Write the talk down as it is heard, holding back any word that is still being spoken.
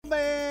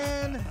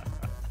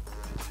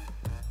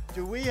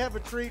do we have a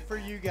treat for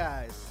you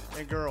guys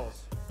and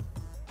girls?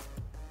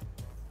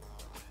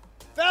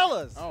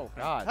 Fellas! Oh,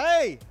 God.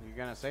 Hey! You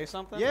going to say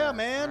something? Yeah, or?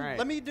 man. All right.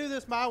 Let me do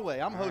this my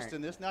way. I'm All hosting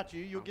right. this, not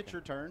you. You'll get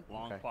your turn.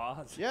 Long Okay.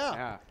 pause.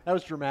 Yeah. That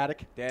was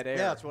dramatic. Dead air.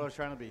 Yeah, that's what I was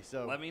trying to be.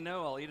 So Let me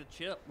know. I'll eat a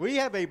chip. we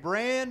have a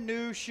brand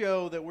new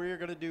show that we're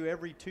going to do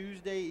every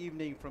Tuesday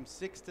evening from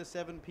 6 to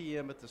 7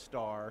 p.m. at the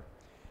Star.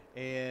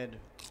 And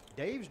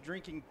Dave's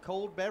drinking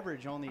cold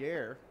beverage on the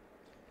air.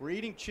 We're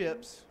eating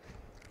chips,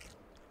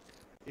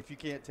 if you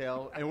can't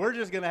tell. And we're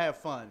just going to have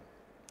fun.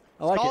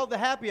 I like It's called it. the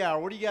Happy Hour.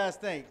 What do you guys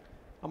think?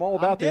 I'm all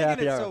about the digging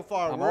happy it hour. so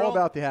far. I'm We're all on-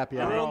 about the happy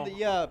We're hour. on the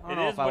I don't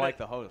know if I what like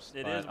the host.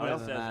 It but is what other it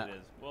than says that, it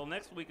is. Well,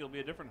 next week it'll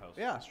be a different host.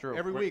 Yeah, That's true.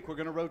 Every week we're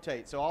going to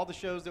rotate. So all the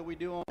shows that we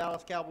do on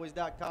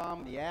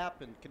DallasCowboys.com, the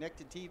app, and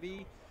Connected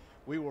TV,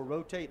 we will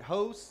rotate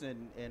hosts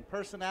and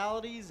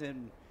personalities.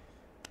 And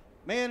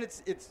man,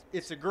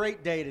 it's a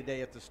great day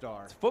today at the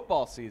Star. It's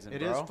football season,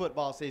 It bro. is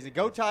football season.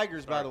 Go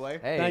Tigers, by the way.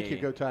 Hey. Thank you,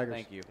 go Tigers.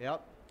 Thank you.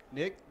 Yep.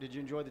 Nick, did you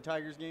enjoy the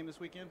Tigers game this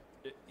weekend?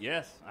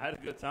 Yes, I had a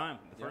good time.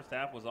 The Yeah. first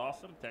half was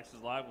awesome. Texas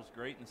Live was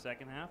great in the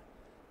second half.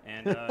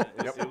 And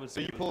it was. So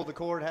you it was- pulled the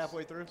cord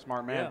halfway through?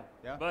 Smart man.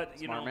 Yeah. But,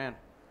 you Smart know, man.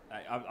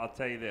 I'll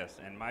tell you this,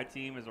 and my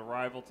team is a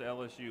rival to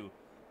LSU,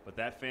 but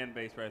that fan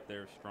base right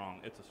there is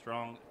strong. It's a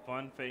strong,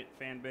 fun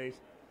fan base,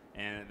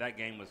 and that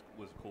game was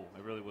cool.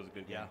 It really was a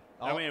good game.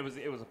 Yeah. I mean, it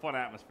was a fun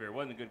atmosphere. It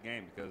wasn't a good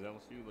game because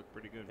LSU looked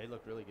pretty good. They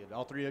looked really good.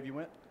 All three of you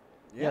went?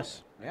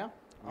 Yes. Yeah,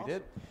 we Awesome.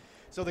 did.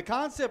 So the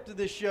concept of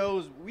this show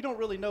is we don't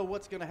really know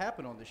what's going to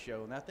happen on this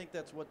show, and I think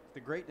that's what the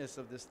greatness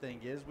of this thing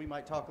is. We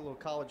might talk a little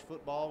college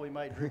football. We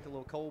might drink a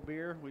little cold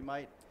beer. We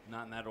might,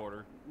 Not in that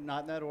order.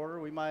 not in that order,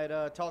 we might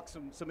talk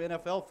some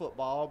NFL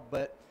football.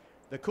 But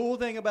the cool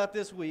thing about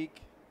this week,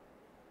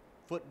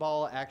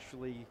 football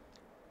actually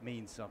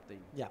means something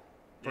Yeah.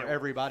 for Yeah.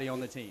 everybody on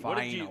the team. What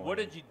Finally.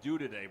 did you do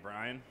today,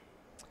 Brian?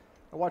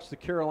 I watched the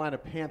Carolina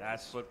Panthers.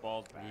 That's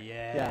football's back.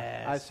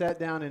 Yeah, I sat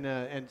down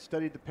and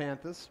studied the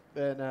Panthers,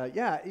 and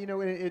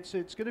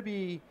it's going to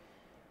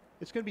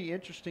be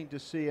interesting to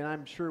see, and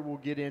I'm sure we'll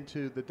get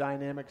into the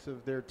dynamics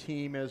of their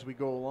team as we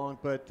go along.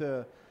 But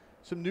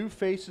some new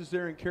faces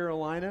there in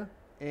Carolina,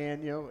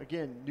 and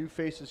again, new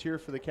faces here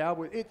for the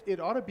Cowboys. It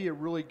ought to be a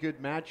really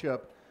good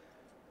matchup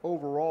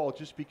overall,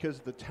 just because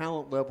of the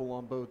talent level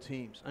on both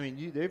teams. I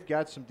mean, they've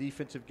got some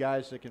defensive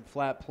guys that can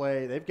flat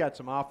play. They've got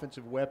some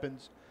offensive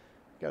weapons.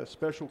 Got a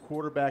special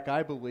quarterback,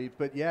 I believe.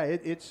 But yeah,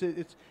 it's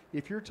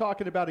if you're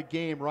talking about a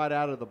game right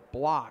out of the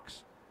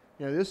blocks,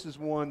 this is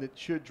one that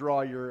should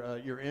draw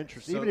your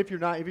interest. So- Even if you're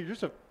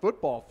just a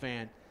football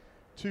fan,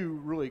 two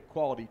really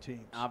quality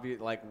teams.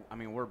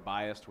 We're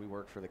biased. We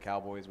work for the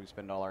Cowboys. We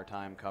spend all our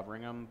time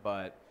covering them.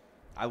 But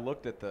I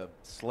looked at the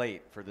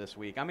slate for this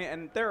week. I mean,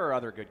 and there are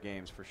other good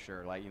games for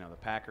sure. Like, the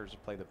Packers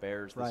play the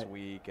Bears this Right.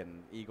 week,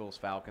 and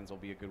Eagles-Falcons will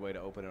be a good way to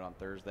open it on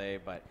Thursday.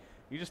 But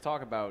you just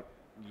talk about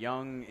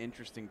young,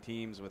 interesting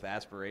teams with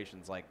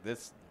aspirations like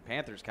this.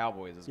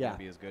 Panthers-Cowboys is going Yeah. to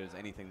be as good as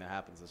anything that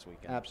happens this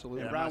weekend.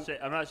 Absolutely. Yeah, Brown-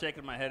 I'm not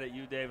shaking my head at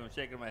you, Dave. I'm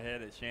shaking my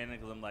head at Shannon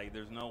because I'm like,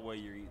 there's no way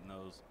you're eating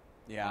those.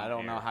 Yeah, I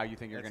don't know how you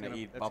think you're That's going to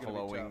gonna- eat that's gonna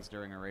buffalo be tough. wings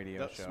during a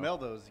radio show. Smell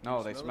those. Can No,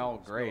 you they smell smell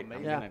them? great. I'm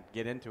amazing. Yeah. going to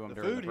get into them The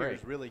during food the here break.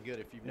 is really good.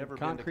 If you've never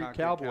Concrete been to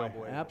Cowboy,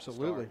 Cowboy,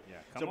 absolutely. Yeah,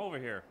 come over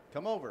here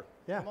Come over.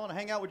 Yeah. Come on and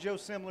hang out with Joe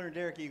Simler and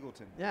Derek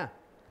Eagleton. Yeah.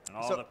 and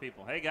all So- the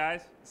people. Hey,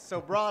 guys. So,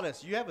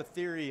 Broadus, you have a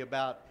theory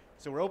about.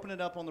 So we're opening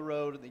up on the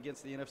road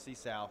against the NFC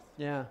South.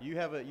 Yeah. You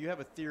have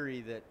a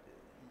theory that.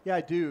 Yeah,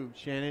 I do,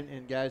 Shannon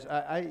and guys.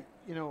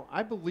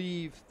 I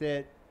believe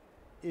that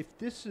if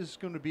this is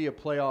going to be a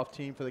playoff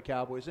team for the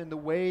Cowboys, and the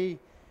way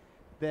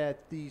that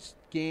these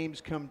games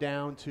come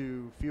down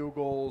to field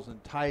goals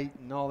and tight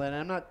and all that, and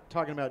I'm not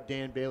talking about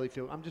Dan Bailey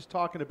field. I'm just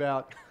talking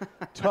about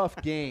tough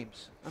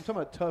games. I'm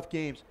talking about tough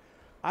games.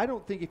 I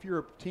don't think if you're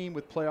a team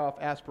with playoff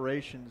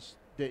aspirations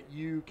that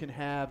you can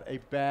have a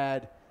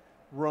bad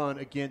run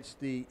against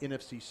the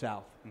NFC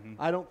South. Mhm.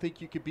 I don't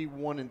think you could be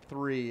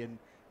 1-3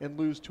 and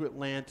lose to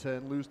Atlanta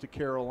and lose to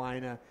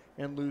Carolina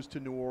and lose to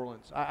New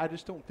Orleans. I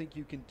just don't think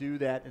you can do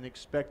that and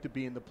expect to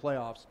be in the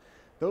playoffs.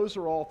 Those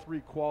are all three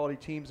quality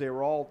teams. They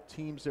were all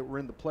teams that were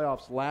in the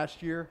playoffs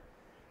last year.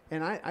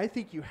 And I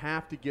think you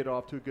have to get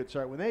off to a good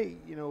start. When they,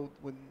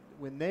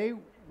 when they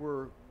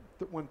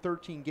won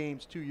 13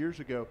 games 2 years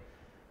ago,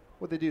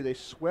 what they do, they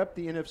swept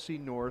the NFC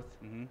North.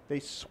 Mhm. They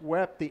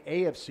swept the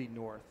AFC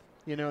North.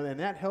 And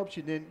that helps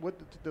you. Then what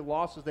the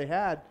losses they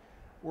had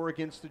were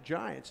against the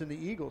Giants and the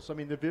Eagles. I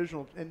mean, the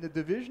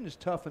division is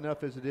tough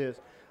enough as it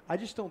is. I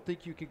just don't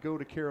think you could go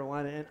to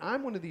Carolina. And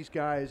I'm one of these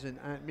guys, and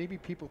maybe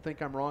people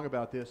think I'm wrong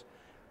about this.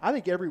 I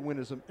think every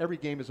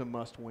game is a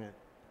must-win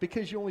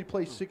because you only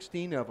play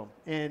 16 of them,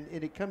 and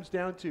it comes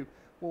down to,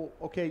 well,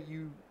 okay,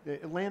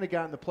 Atlanta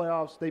got in the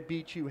playoffs, they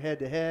beat you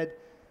head-to-head.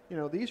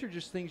 These are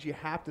just things you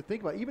have to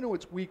think about. Even though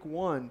it's week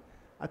one,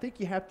 I think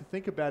you have to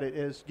think about it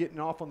as getting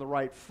off on the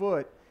right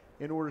foot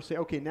in order to say,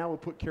 okay, now we'll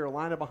put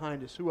Carolina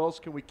behind us. Who else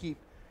can we keep,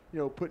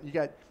 you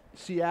got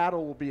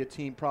Seattle will be a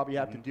team probably you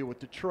have to deal with.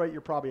 Detroit,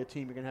 you're probably a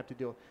team you're going to have to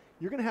deal with.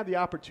 you're going to have the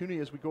opportunity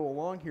as we go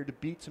along here to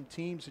beat some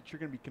teams that you're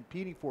going to be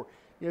competing for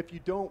if you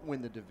don't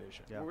win the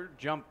division. Yeah. We're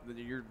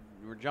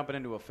jumping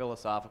into a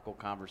philosophical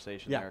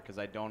conversation there because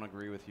I don't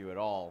agree with you at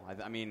all.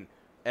 I mean,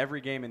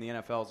 every game in the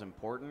NFL is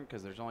important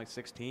because there's only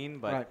 16,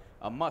 but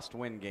a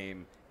must-win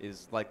game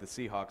is like the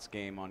Seahawks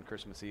game on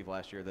Christmas Eve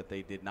last year that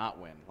they did not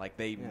win. Like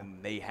they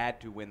had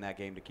to win that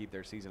game to keep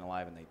their season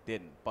alive, and they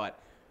didn't. But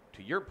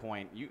to your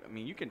point,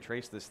 you can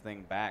trace this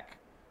thing back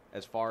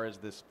as far as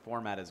this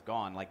format has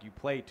gone. Like, you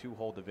play 2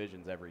 whole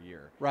divisions every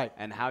year. Right.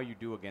 And how you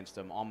do against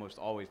them almost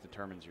always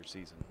determines your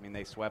season. I mean,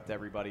 they swept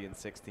everybody in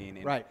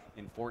 16.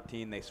 In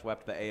 14, they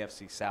swept the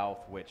AFC South,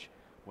 which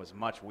was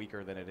much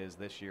weaker than it is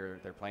this year.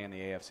 They're playing the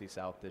AFC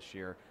South this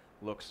year.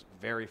 Looks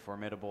very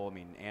formidable. I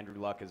mean,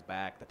 Andrew Luck is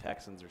back. The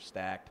Texans are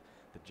stacked.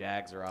 The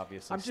Jags are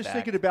obviously I'm just stacked.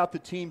 thinking about the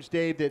teams,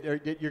 Dave, that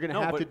you're going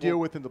to have to deal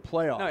with in the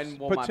playoffs.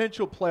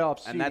 Potential playoff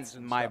seedings. And that's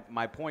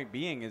my point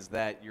being is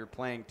that you're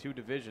playing 2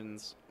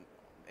 divisions.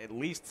 At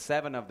least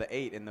 7 of the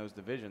 8 in those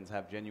divisions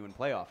have genuine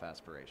playoff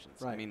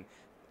aspirations. Right. I mean,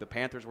 the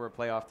Panthers were a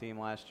playoff team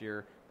last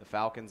year, the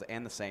Falcons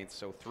and the Saints.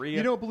 So 3.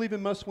 You don't believe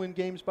in must-win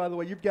games, by the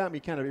way? You've got me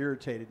kind of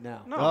irritated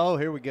now. No. Oh,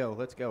 here we go.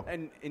 Let's go.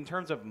 And in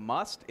terms of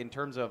in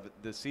terms of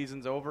the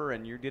season's over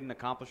and you didn't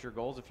accomplish your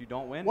goals if you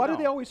don't win. Why do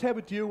they always have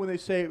a deal when they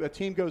say a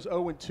team goes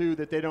 0-2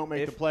 that they don't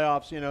make the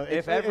playoffs? You know,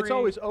 it's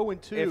always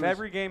 0-2. If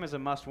every game is a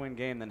must-win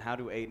game, then how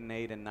do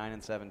 8-8 and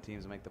 9-7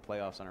 teams make the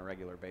playoffs on a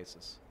regular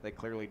basis? They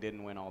clearly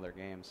didn't win all their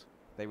games.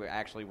 They were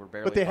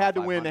barely. But they had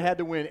to win. They had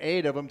to win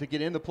 8 of them to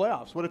get in the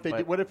playoffs. What if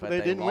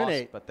they didn't win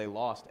 8? But they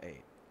lost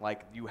 8.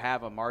 Like, you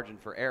have a margin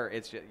for error.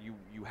 It's just,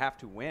 you have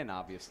to win,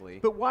 obviously.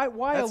 But why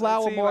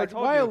allow a margin?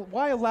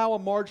 Why allow a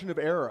margin of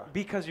error?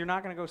 Because you're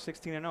not going to go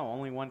 16-0.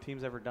 Only one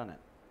team's ever done it.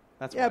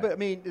 That's why. But I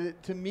mean,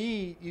 to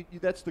me,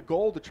 that's the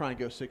goal to try and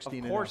go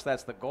 16-0. Of course,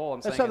 that's the goal.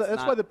 That's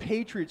why the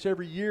Patriots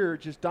every year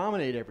just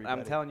dominate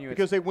everybody. I'm telling you,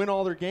 because they win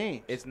all their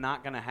games. It's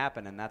not going to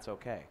happen, and that's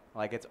okay.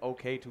 Like, it's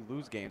okay to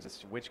lose games.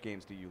 It's which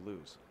games do you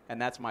lose?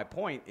 And that's my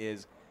point.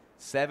 Is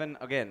 7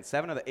 of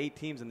the 8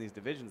 teams in these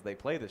divisions they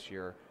play this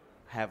year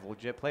have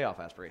legit playoff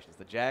aspirations.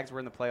 The Jags were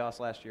in the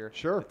playoffs last year.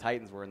 Sure. The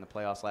Titans were in the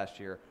playoffs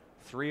last year.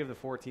 3 of the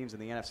 4 teams in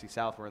the NFC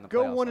South were in the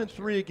playoffs.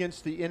 Go 1-3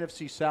 against the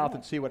NFC South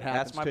and see what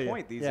happens. That's my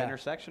point. These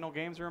intersectional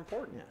games are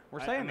important. Yeah.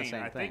 We're saying the same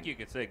thing. I think you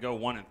could say go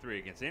 1-3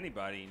 against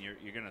anybody, and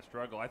you're going to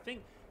struggle. I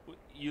think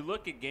you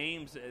look at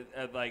games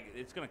like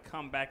it's going to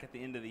come back at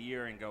the end of the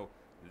year and go,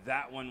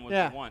 that one was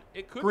the one.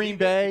 It could Green be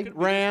Bay, it could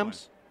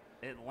Rams.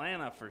 Be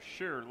Atlanta for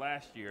sure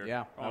last year.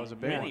 Yeah, that was a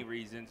big many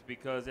reasons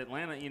because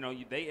Atlanta,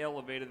 they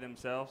elevated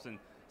themselves, and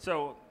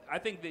so I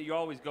think that you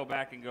always go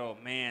back and go,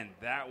 man,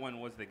 that one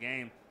was the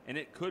game. And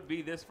it could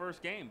be this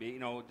first game,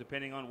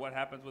 depending on what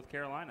happens with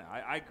Carolina.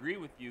 I agree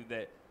with you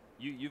that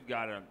you've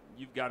got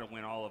to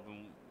win all of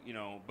them,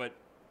 But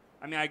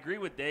I mean, I agree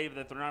with Dave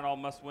that they're not all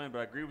must win. But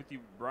I agree with you,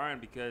 Brian,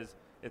 because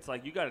it's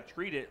like you got to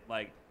treat it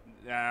like,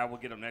 we'll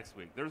get them next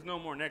week. There's no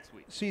more next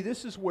week. See,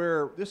 this is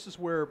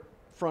where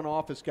front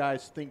office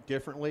guys think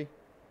differently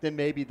than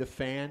maybe the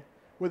fan.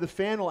 Where the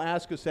fan will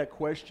ask us that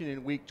question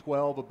in week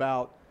 12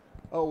 about,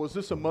 oh, was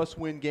this a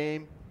must-win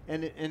game?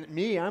 And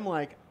me, I'm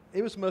like,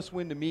 it was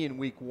must-win to me in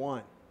week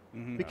 1.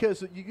 Mm-hmm.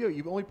 Because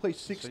you only play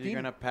 16. So you're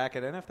going to pack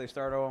it in if they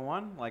start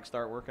 0-1? Like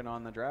start working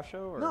on the draft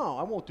show? Or? No,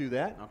 I won't do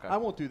that. Okay. I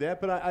won't do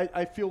that. But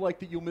I feel like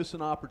that you'll miss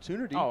an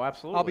opportunity. Oh,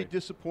 absolutely. I'll be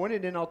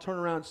disappointed, and I'll turn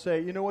around and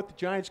say, you know what, the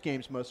Giants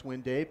game's must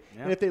win, Dave.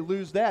 Yeah. And if they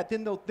lose that,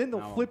 then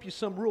they'll flip you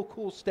some real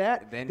cool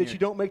stat that you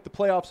don't make the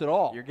playoffs at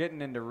all. You're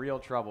getting into real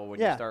trouble when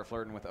you start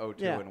flirting with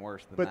 0-2 and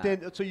worse than that. But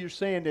then, so you're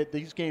saying that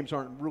these games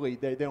aren't really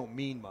they don't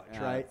mean much,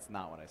 right? That's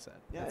not what I said.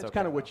 Yeah, that's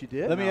kind of what you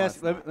did. Let me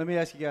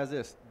ask you guys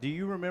this: do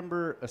you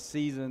remember a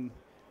season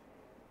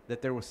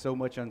that there was so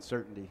much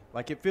uncertainty?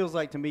 Like, it feels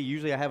like to me,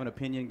 usually I have an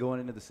opinion going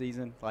into the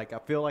season. Like, I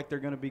feel like they're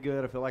going to be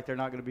good. I feel like they're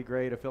not going to be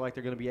great. I feel like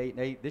they're going to be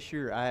 8-8. This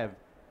year, I have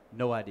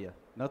no idea.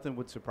 Nothing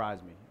would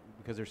surprise me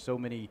because there's so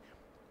many,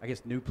 I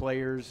guess, new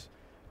players,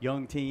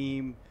 young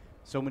team,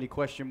 so many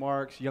question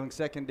marks, young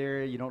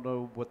secondary. You don't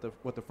know what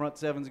the front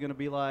seven's going to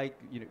be like.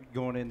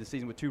 Going into the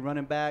season with 2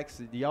 running backs.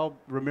 Do y'all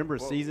remember a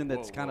season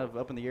that's kind of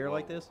up in the air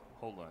like this?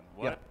 Hold on.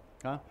 What?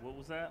 Yeah. Huh? What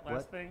was that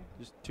last thing?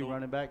 Just 2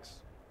 running backs.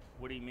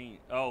 What do you mean?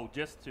 Oh,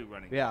 just 2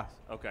 running backs.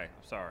 Yeah. Okay,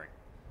 I'm sorry.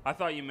 I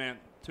thought you meant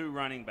 2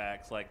 running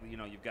backs, like,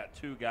 you've got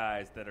 2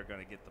 guys that are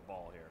going to get the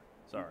ball here.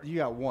 Sorry. You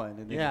got 1.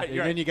 And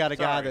then you got a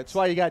guy that's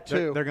why you got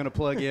 2. They're going to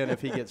plug in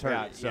if he gets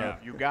hurt.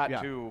 You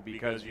got 2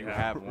 because you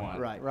have 1.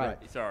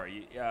 Right.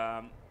 Sorry.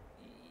 I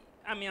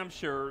mean, I'm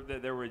sure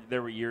that there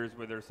were years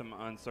where there's some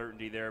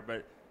uncertainty there,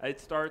 but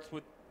it starts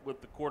with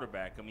the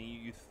quarterback. I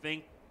mean, you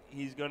think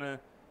he's gonna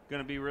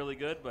be really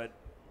good, but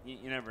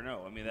you never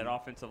know. I mean, that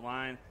offensive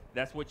line,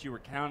 that's what you were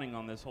counting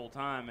on this whole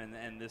time,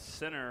 and this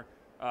center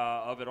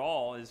of it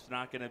all is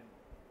not going to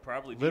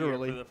probably be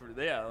literally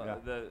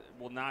here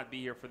will not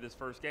be here for this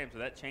first game. So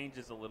that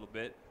changes a little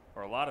bit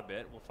or a lot of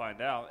it. We'll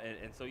find out.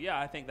 And so,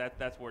 I think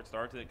that's where it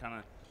starts. It kind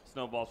of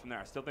snowballs from there.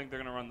 I still think they're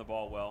going to run the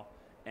ball well.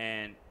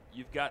 And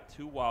you've got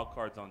 2 wild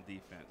cards on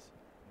defense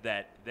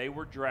that they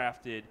were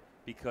drafted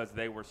because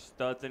they were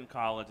studs in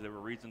college. There were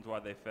reasons why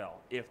they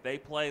fell. If they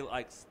play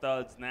like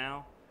studs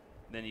now,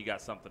 then you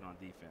got something on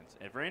defense.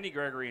 If Randy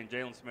Gregory and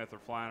Jalen Smith are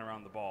flying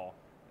around the ball,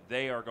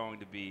 they are going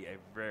to be a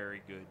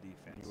very good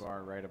defense. You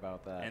are right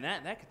about that. And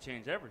that could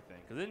change everything,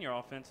 because then your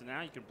offense, and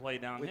now you can play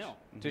downhill.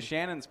 To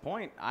Shannon's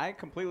point, I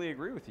completely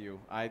agree with you.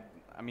 I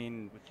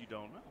mean, but you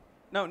don't know.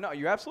 No,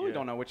 you absolutely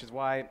don't know, which is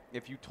why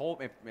if you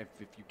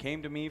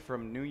came to me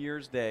from New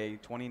Year's Day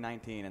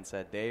 2019 and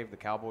said, Dave, the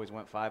Cowboys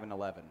went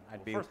 5-11,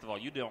 I'd be. First of all,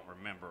 you don't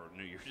remember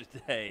New Year's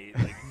Day.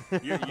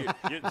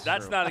 Like,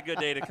 that's not a good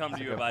day to come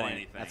to you about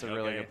anything. That's a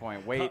really good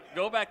point. Wait.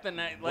 Go back the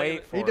night.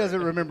 Wait for He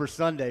doesn't remember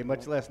Sunday,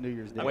 much less New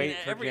Year's Day. I mean, Wait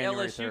for every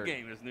January LSU 3rd.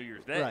 game is New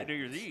Year's Day, Right. New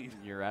Year's Eve.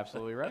 You're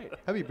absolutely right.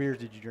 How many beers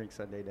did you drink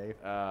Sunday, Dave?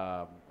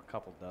 A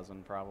couple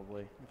dozen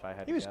probably, if I had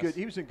He to was guess. good.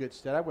 He was in good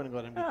stead. I wouldn't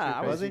let him get too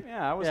I was, crazy.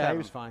 yeah, I was he having,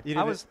 was fine. You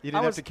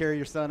didn't have to carry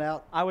your son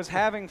out? I was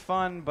having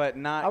fun, but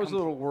not. I was a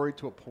little worried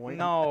to a point.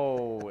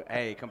 No,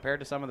 hey,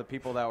 compared to some of the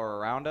people that were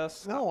around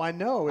us, No, I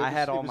know. I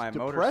had all my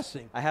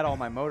depressing. I had all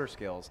my motor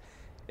skills.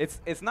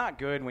 It's not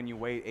good when you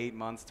wait 8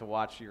 months to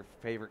watch your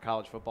favorite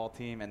college football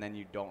team and then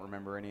you don't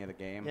remember any of the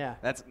game. Yeah.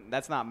 That's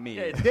not me.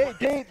 Yeah,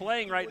 Dave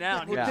playing right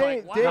now. And Yeah.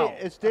 he's like, wow.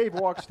 As Dave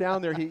walks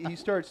down there, he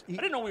starts. I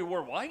didn't know we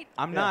wore white.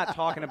 I'm not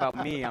talking about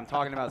me. I'm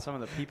talking about some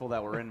of the people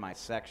that were in my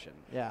section.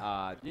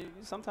 Yeah.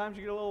 Sometimes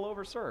you get a little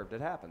overserved.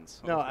 It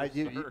happens. No,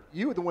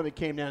 you were the one that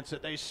came down and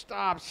said they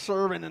stopped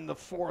serving in the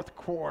fourth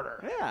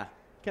quarter. Yeah.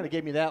 Kind of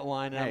gave me that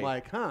line, and I'm Hey,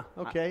 like, huh,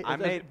 okay.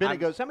 Benny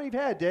goes, how many have you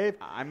had, Dave?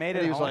 I made And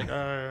it he was home. like,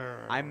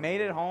 I made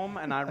it home,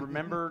 and I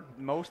remember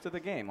most of the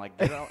game. Like,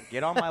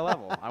 get on my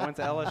level. I went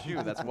to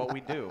LSU. That's what we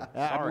do.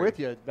 I'm Sorry. with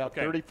you. About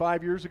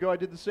 35 years ago, I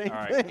did the same All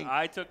right, thing.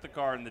 I took the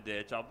car in the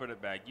ditch. I'll put it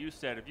back. You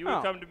said if you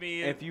would come to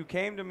me. If you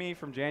came to me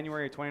from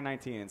January of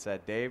 2019 and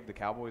said, Dave, the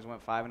Cowboys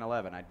went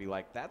 5-11, I'd be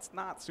like, that's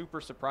not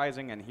super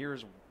surprising, and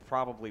here's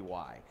probably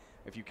why.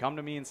 If you come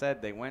to me and said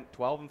they went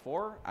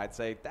 12-4, I'd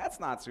say that's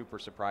not super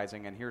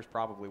surprising, and here's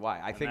probably why.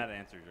 I think that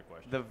answers your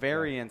question. the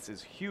variance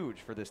is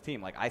huge for this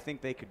team. Like, I think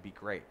they could be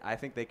great. I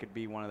think they could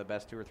be one of the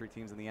best 2 or 3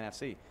 teams in the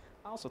NFC.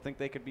 I also think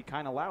they could be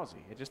kind of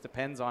lousy. It just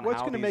depends on What's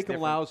how going to make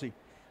them lousy?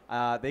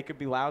 They could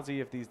be lousy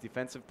if these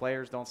defensive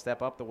players don't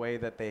step up the way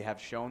that they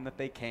have shown that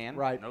they can.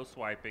 Right. No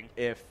swiping.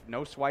 If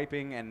no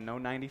swiping and no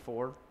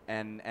 94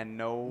 and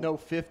No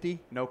 50.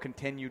 no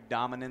continued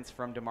dominance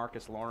from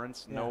DeMarcus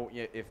Lawrence. Yeah. No,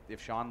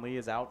 if Sean Lee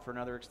is out for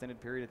another extended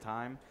period of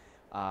time,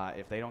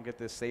 if they don't get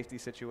this safety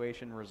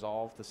situation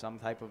resolved to some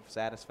type of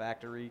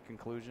satisfactory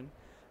conclusion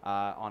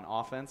on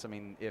offense, I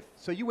mean,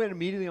 So you went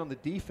immediately on the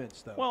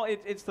defense, though. well,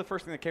 it's the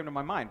first thing that came to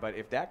my mind. But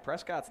if Dak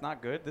Prescott's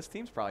not good, this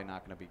team's probably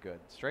not going to be good,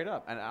 straight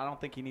up. And I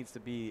don't think he needs to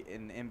be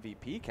an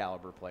MVP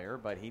caliber player,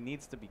 but he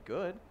needs to be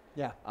good.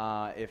 yeah.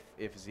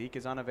 If Zeke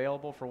is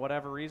unavailable for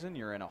whatever reason,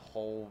 you're in a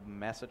whole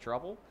mess of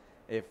trouble.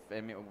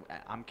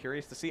 I'm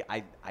curious to see.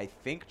 I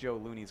think Joe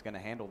Looney's going to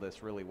handle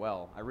this really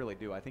well. I really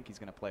do. I think he's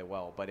going to play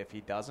well. But if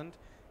he doesn't,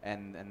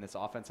 and this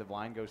offensive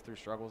line goes through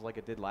struggles like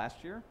it did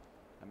last year,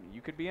 I mean,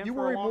 you could be in You for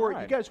worry a long more.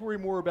 ride. You guys worry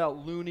more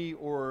about Looney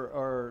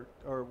or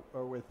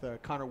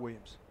with Connor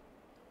Williams.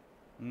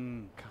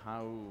 Good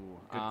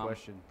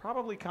question.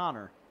 Probably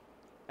Connor.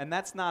 And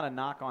that's not a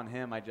knock on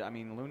him. I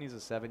mean, Looney's a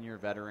 7-year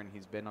veteran.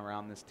 He's been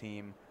around this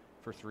team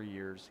for 3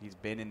 years. He's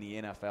been in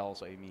the NFL,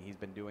 so I mean, he's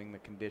been doing the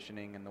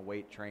conditioning and the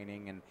weight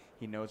training, and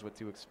he knows what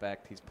to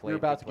expect. He's played. You're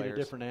about with to get a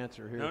players. different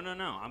answer here.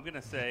 No. I'm going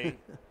to say,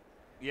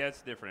 yeah,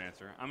 it's a different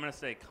answer. I'm going to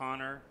say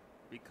Connor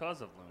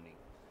because of Looney.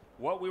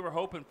 What we were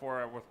hoping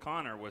for with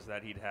Connor was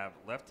that he'd have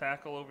left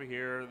tackle over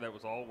here that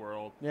was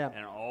all-world and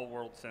an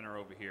all-world center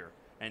over here.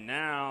 And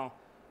now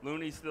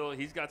Looney's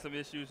he's got some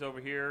issues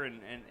over here,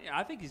 and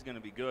I think he's going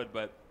to be good,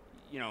 but,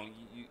 you know,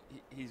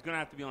 he's going to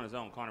have to be on his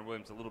own. Connor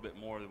Williams a little bit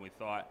more than we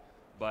thought.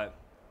 But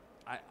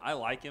I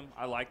like him.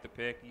 I like the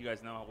pick. You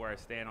guys know where I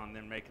stand on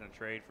them making a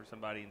trade for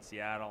somebody in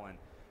Seattle,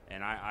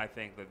 and I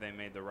think that they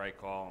made the right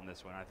call on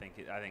this one. I think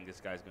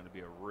this guy's going to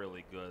be a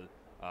really good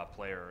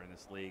player in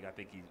this league. I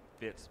think he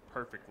fits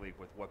perfectly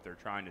with what they're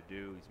trying to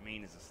do. He's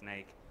mean as a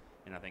snake,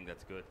 and I think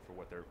that's good for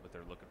what they're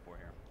looking for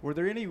here. Were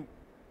there any,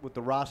 with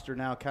the roster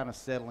now kind of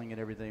settling and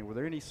everything, were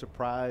there any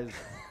surprise?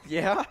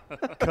 Yeah.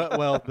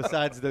 Well,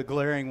 besides the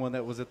glaring one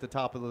that was at the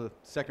top of the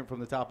second from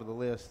the top of the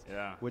list.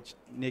 Yeah. Which,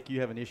 Nick, you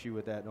have an issue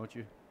with that, don't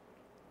you?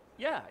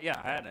 Yeah,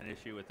 I had an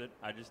issue with it.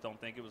 I just don't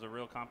think it was a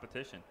real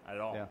competition at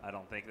all. Yeah. I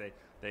don't think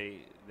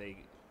they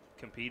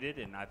competed,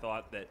 and I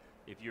thought that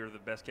if you're the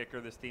best kicker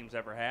this team's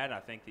ever had, I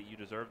think that you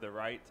deserve the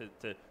right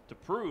to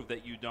prove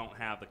that you don't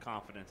have the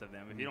confidence of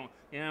them. If you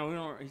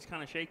don't, he's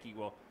kind of shaky.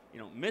 Well,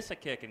 miss a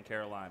kick in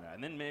Carolina,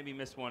 and then maybe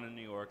miss one in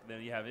New York,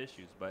 then you have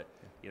issues. But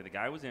the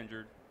guy was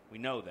injured. We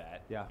know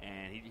that. Yeah.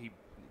 And he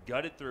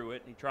gutted through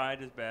it. He tried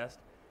his best,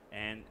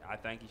 and I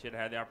think he should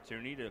have had the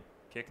opportunity to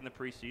kick in the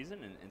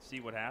preseason and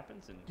see what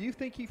happens. And Do you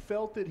think he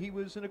felt that he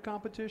was in a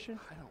competition?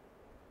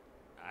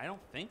 I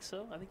don't think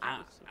so. I think he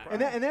was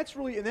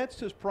surprised. And that's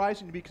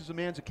surprising to me because the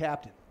man's a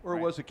captain or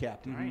Right. was a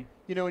captain. Right.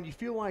 And you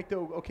feel like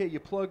though, okay, you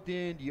plugged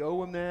in, do you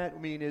owe him that? I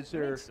mean, is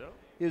there? I think so.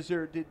 Is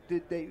there did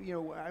they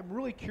I'm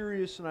really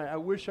curious, and I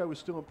wish I was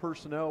still in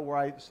personnel where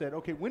I said,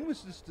 okay, when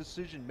was this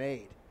decision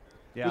made?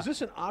 Yeah. Was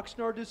this an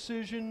Oxnard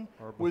decision?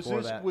 Or was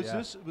before this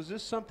that, was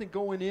this something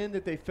going in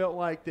that they felt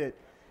like that?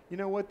 You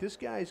know what? This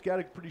guy's got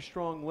a pretty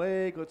strong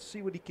leg. Let's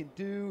see what he can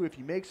do. If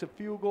he makes a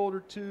field goal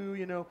or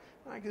two,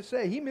 like I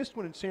say, he missed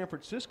one in San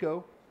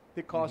Francisco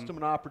that cost him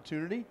an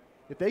opportunity.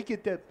 If they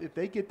get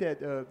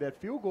that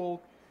field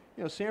goal,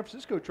 San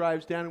Francisco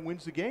drives down and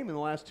wins the game in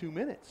the last 2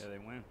 minutes. Yeah, they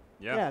win.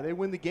 Yeah, they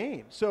win the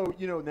game. So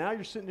now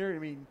you're sitting there. I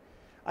mean,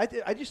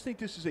 I just think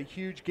this is a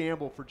huge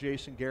gamble for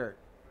Jason Garrett.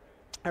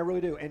 I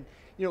really do. And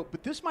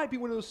but this might be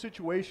one of those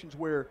situations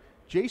where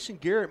Jason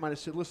Garrett might have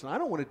said, "Listen, I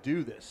don't want to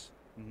do this."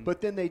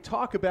 But then they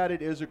talk about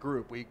it as a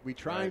group. We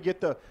try and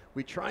get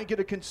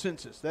a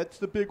consensus. That's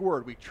the big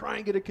word. We try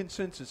and get a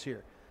consensus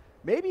here.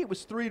 Maybe it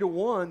was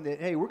 3-1 that,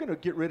 hey, we're going to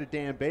get rid of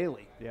Dan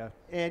Bailey. Yeah.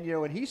 And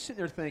and he's sitting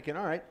there thinking,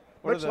 all right,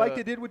 much like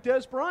they did with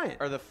Des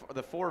Bryant. Are the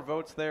 4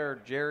 votes there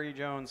Jerry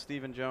Jones,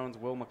 Stephen Jones,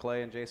 Will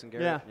McClay, and Jason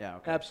Garrett? Yeah,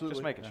 okay. Absolutely.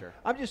 Just making sure.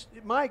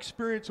 My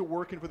experience of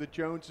working for the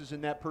Joneses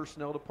in that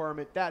personnel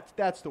department,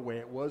 that's the way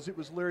it was. It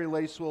was Larry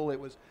Lacewell, it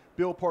was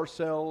Bill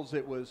Parcells,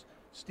 it was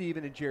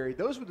Stephen and Jerry.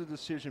 Those were the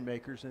decision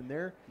makers in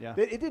there. Yeah.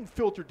 It didn't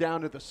filter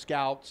down to the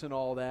scouts and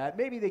all that.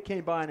 Maybe they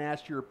came by and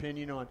asked your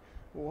opinion on,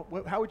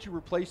 well, how would you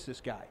replace this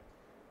guy?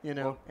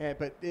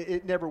 But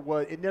it never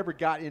was. It never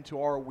got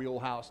into our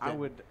wheelhouse.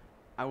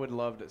 I would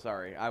love to.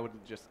 Sorry, I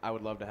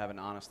would love to have an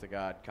honest to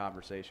God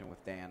conversation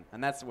with Dan,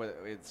 and that's what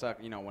it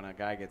sucked. When a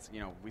guy gets,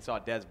 we saw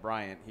Des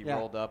Bryant. He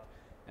rolled up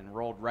and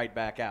rolled right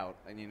back out,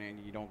 and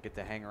you don't get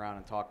to hang around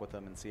and talk with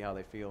them and see how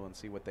they feel and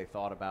see what they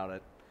thought about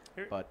it.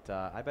 But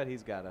I bet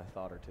he's got a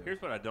thought or two.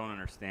 Here's what I don't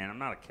understand. I'm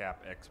not a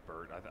cap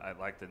expert. I'd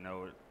like to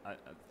know it. I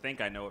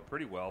think I know it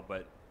pretty well.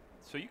 But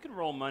so you can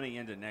roll money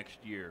into next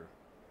year,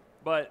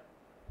 but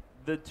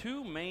the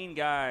 3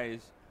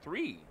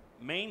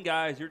 main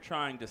guys you're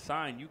trying to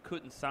sign, you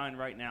couldn't sign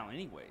right now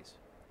anyways,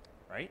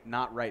 right?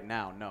 Not right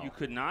now, no. You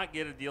could not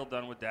get a deal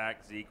done with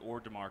Dak, Zeke,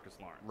 or DeMarcus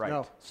Lawrence. Right.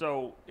 No.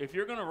 So if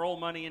you're going to roll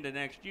money into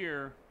next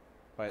year,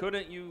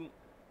 couldn't you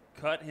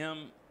cut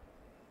him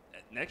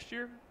next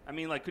year? I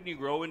mean, couldn't you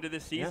grow into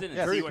this season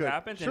and see what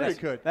happens? Sure, he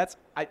could.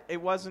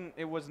 It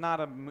was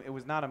not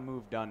a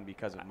move done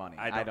because of money.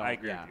 I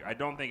agree with you. I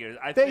don't think it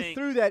is. They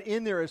threw that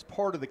in there as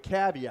part of the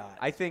caveat.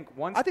 I think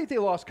they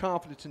lost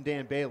confidence in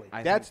Dan Bailey.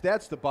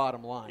 That's the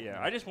bottom line. Yeah,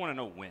 I just want to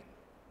know when.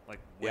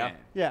 When.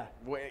 Yeah.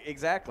 Well,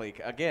 exactly.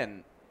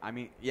 Again, I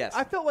mean, yes.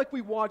 I felt like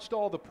we watched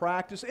all the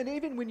practice, and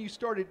even when you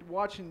started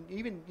watching,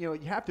 you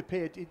have to pay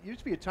it. It used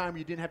to be a time where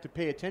you didn't have to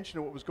pay attention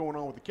to what was going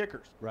on with the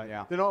kickers. Right.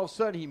 Yeah. Then all of a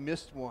sudden he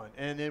missed one,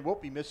 and then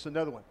he missed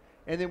another one,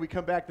 and then we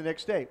come back the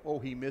next day. Oh,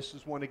 he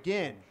misses one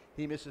again.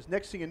 He misses.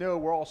 Next thing you know,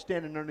 we're all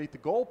standing underneath the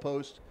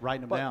goalpost,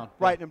 writing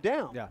them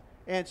down. Yeah.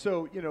 And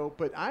so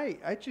but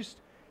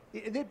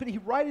but he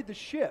righted the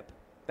ship.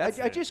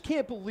 I just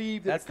can't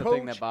believe that that's the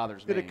thing that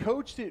bothers me. That a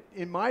coach that,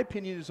 in my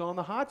opinion, is on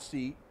the hot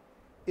seat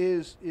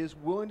is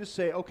willing to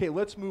say, okay,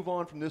 let's move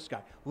on from this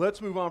guy.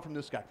 Let's move on from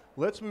this guy.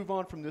 Let's move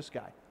on from this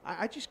guy.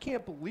 I just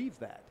can't believe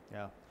that.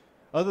 Yeah.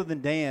 Other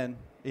than Dan,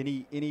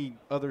 any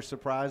other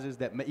surprises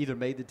that either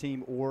made the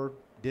team or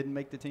didn't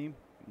make the team?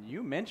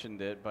 You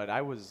mentioned it, but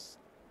I was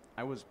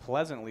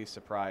pleasantly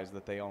surprised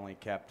that they only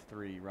kept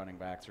 3 running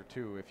backs, or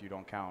 2 if you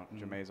don't count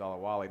Jameis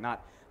Olawale. I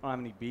don't have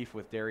any beef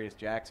with Darius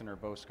Jackson or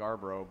Bo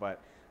Scarborough, but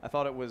I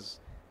thought it was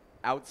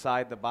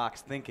outside the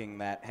box thinking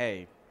that,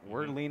 hey,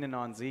 we're leaning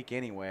on Zeke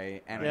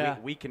anyway,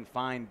 and we can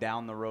find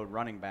down the road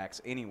running backs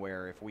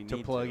anywhere if we need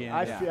to plug in.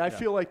 I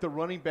feel like the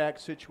running back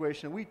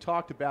situation, and we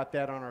talked about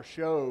that on our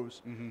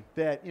shows,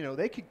 that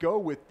they could go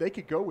with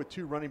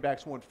 2 running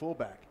backs, 1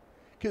 fullback,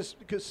 because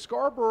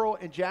Scarborough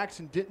and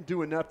Jackson didn't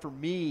do enough for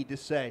me to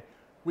say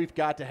we've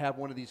got to have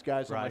one of these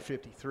guys on my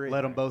 53.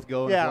 Let them both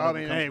go. Yeah, I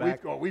mean,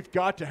 we've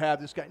got to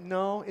have this guy.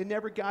 No, it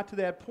never got to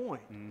that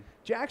point.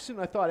 Jackson,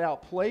 I thought,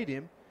 outplayed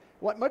him,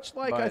 much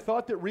like I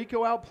thought that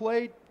Rico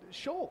outplayed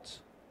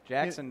Schultz.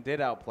 Jackson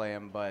did outplay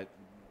him,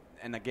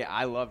 and again,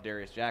 I love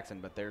Darius Jackson,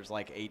 but there's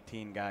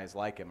 18 guys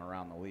like him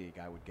around the league,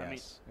 I would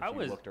guess, if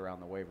you looked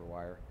around the waiver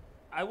wire.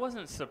 I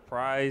wasn't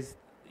surprised,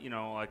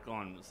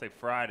 on, say,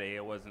 Friday,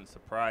 I wasn't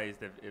surprised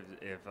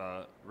if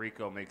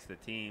Rico makes the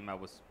team. I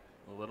was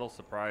a little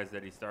surprised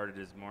that he started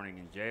his morning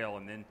in jail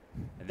and then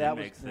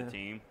makes the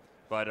team.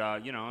 But,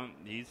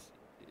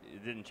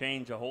 it didn't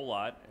change a whole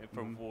lot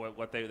from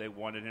what they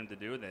wanted him to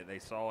do. They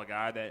saw a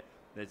guy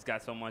that's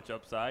got so much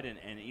upside,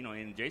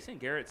 and Jason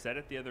Garrett said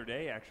it the other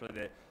day actually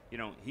that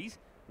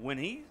when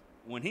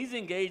he's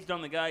engaged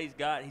on the guy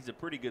he's a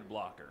pretty good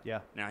blocker. Yeah.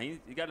 Now you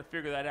got to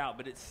figure that out,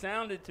 but it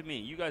sounded to me,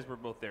 you guys were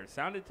both there, it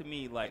sounded to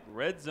me like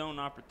red zone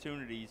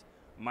opportunities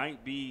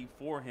might be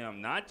for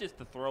him, not just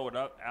to throw it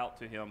out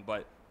to him,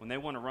 but when they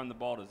want to run the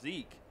ball to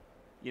Zeke,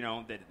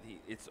 that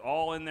it's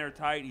all in there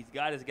tight. He's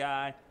got his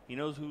guy. He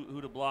knows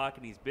who to block,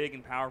 and he's big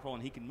and powerful,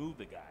 and he can move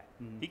the guy.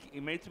 He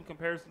made some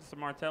comparisons to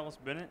Martellus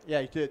Bennett.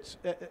 Yeah, he did.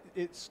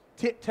 It's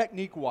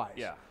technique-wise.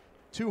 Yeah.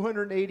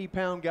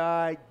 280-pound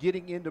guy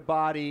getting into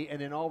body,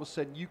 and then all of a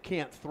sudden you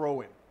can't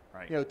throw him.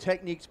 Right.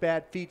 Technique's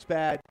bad, feet's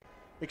bad.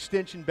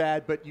 extension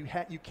bad, but you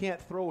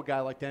can't throw a guy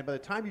like that. And by the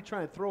time you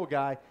try and throw a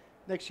guy,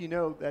 next you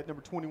know that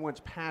number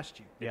 21's past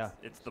you.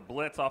 It's the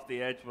blitz off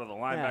the edge where the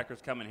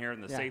linebackers coming here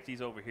and the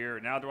safety's over here.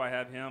 Now do I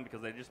have him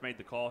because they just made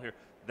the call here?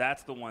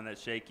 That's the one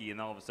that's shaky, and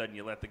all of a sudden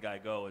you let the guy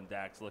go, and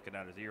Dak's looking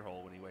out his ear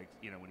hole when he wakes,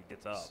 when he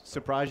gets up.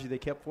 Surprised you they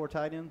kept 4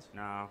 tight ends?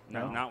 No,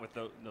 not with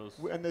those.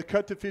 And the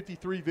cut to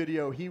 53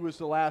 video, he was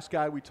the last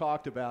guy we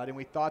talked about, and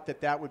we thought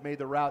that would make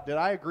the route. Did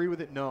I agree with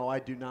it? No, I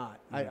do not.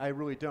 I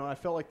really don't. I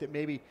felt like that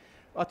maybe.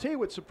 I'll tell you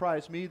what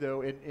surprised me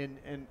though,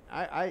 and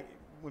I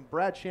when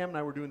Brad Sham and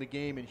I were doing the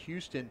game in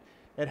Houston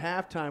at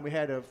halftime, we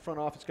had a front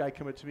office guy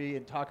come up to me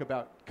and talk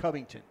about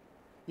Covington.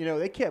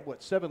 They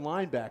kept 7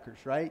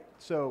 linebackers, right?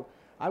 So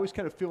I was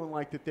kind of feeling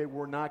like that they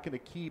were not going to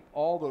keep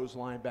all those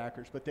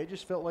linebackers, but they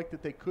just felt like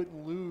that they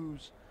couldn't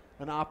lose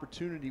an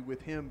opportunity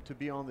with him to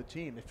be on the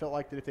team. They felt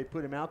like that if they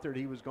put him out there, that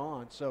he was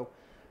gone. So,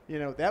 I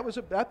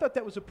thought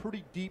that was a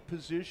pretty deep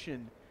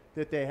position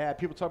that they had.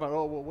 People talk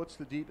about, what's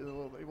the deep?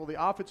 Well,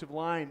 the offensive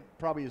line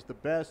probably is the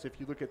best if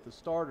you look at the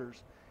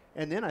starters.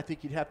 And then I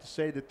think you'd have to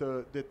say that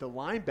the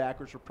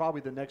linebackers are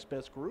probably the next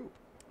best group.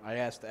 I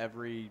asked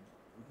every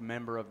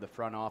member of the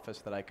front office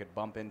that I could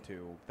bump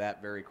into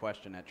that very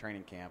question at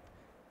training camp.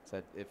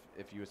 Said,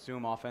 if you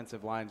assume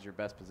offensive line's your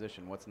best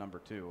position, what's number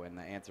 2? And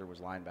the answer was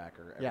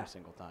linebacker every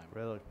single time.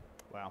 Really?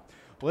 Wow.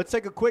 Well, let's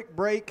take a quick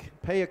break,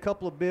 pay a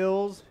couple of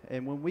bills,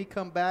 and when we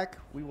come back,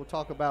 we will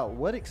talk about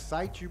what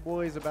excites you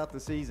boys about the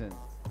season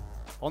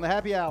on the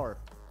Happy Hour.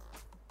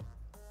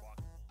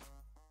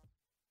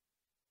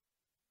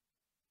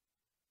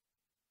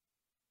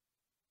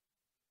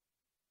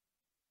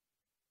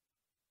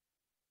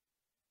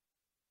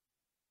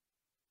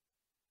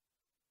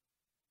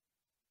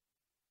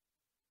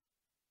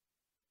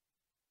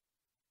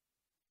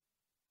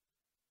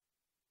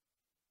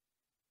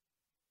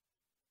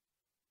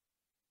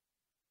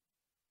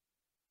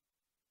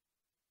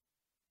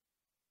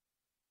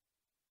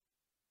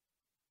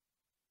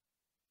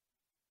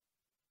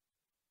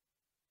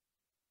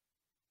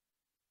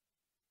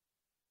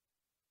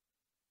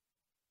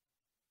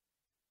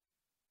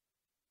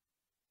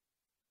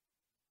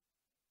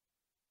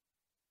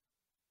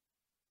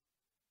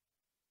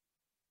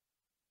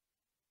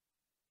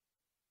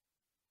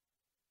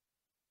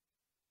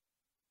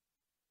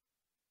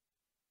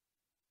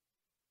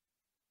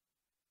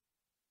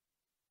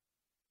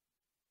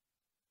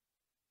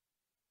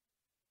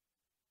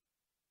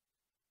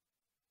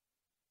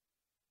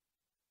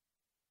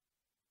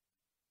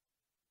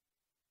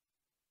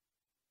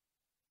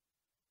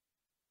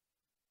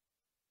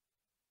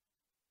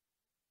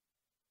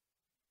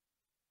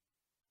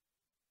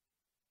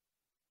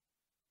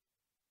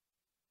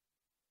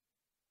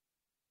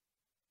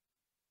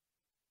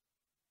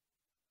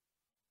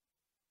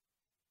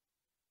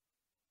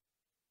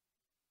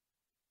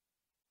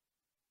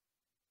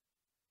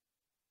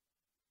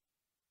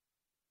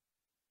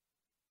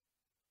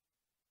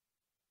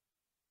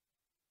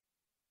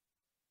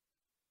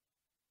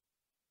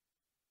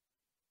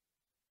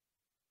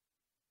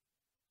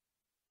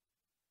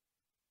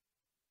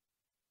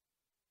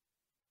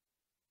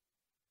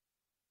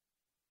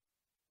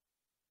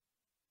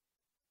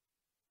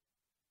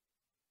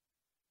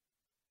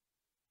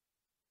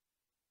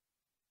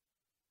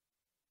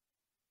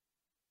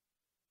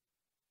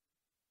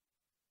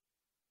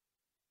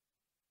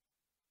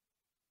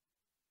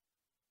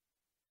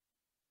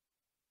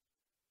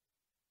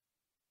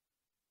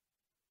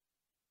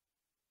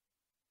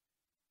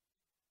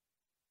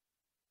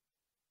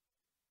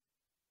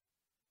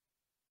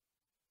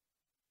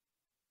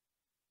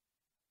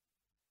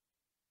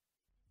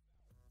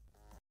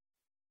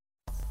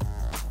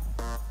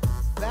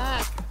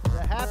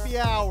 Happy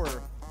Hour,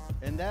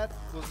 and that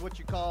was what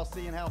you call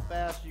seeing how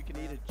fast you can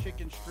eat a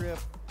chicken strip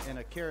and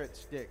a carrot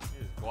stick.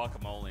 It's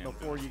guacamole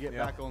before you get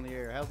back on the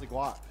air. How's the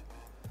guac?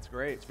 It's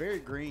great. It's very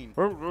green.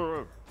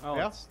 Oh,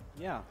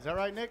 yeah. Is that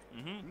right, Nick?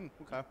 Mm-hmm.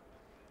 Okay.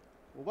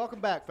 Well, welcome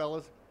back,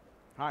 fellas.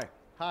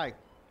 Hi.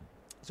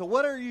 So,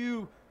 what are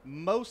you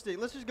most?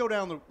 Let's go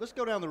down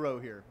the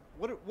road here.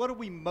 What are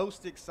we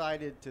most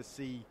excited to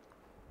see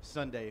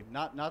Sunday?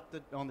 Not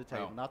on the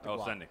table. Not the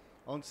guac. Sunday.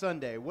 On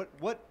Sunday.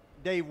 What?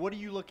 Dave, what are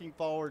you looking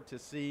forward to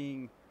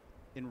seeing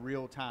in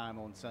real time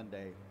on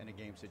Sunday in a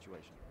game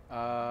situation?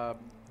 Well,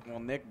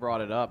 Nick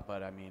brought it up,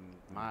 but I mean,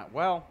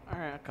 all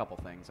right, a couple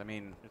things. I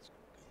mean,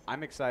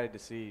 I'm excited to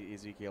see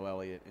Ezekiel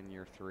Elliott in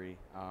year 3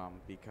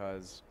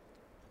 because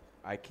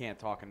I can't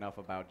talk enough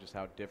about just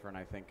how different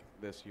I think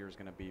this year is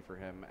going to be for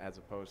him as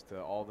opposed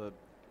to all the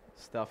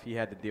stuff he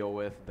had to deal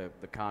with,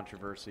 the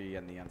controversy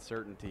and the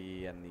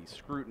uncertainty and the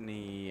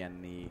scrutiny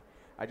and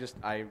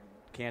I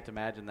can't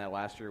imagine that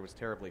last year was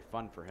terribly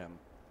fun for him.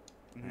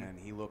 Mm-hmm. And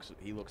he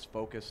looks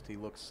focused. He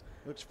looks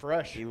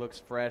fresh. He looks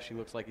fresh. He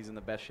looks like he's in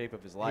the best shape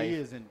of his life. He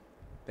is in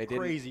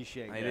crazy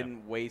shape. They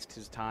didn't waste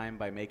his time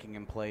by making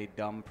him play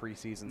dumb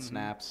preseason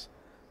snaps.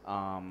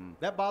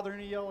 That bother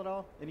any of y'all at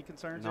all? Any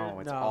concerns? No,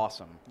 there? it's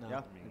awesome. No.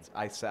 Yeah.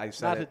 I said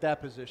Not it. at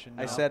that position.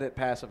 No. I said it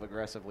passive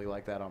aggressively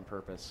like that on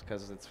purpose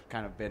because it's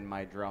kind of been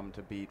my drum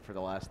to beat for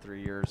the last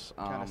 3 years.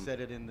 Kind of said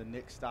it in the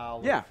Nick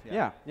style.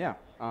 Yeah.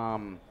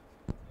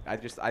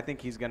 I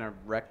think he's going to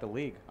wreck the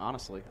league,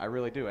 honestly. I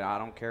really do. And I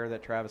don't care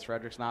that Travis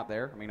Frederick's not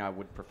there. I mean, I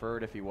would prefer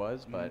it if he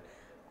was, but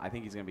I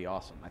think he's going to be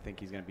awesome. I think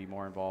he's going to be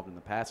more involved in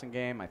the passing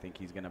game. I think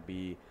he's going to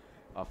be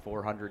a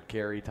 400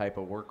 carry type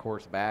of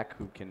workhorse back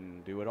who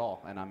can do it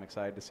all, and I'm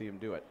excited to see him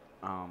do it.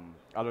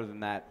 Other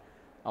than that,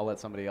 I'll let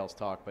somebody else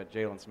talk, but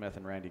Jalen Smith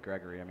and Randy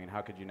Gregory, I mean,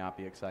 how could you not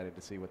be excited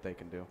to see what they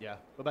can do? Yeah.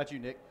 What about you,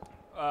 Nick?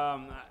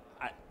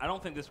 I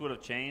don't think this would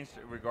have changed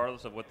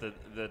regardless of what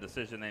the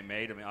decision they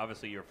made. I mean,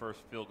 obviously your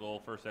first field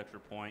goal, first extra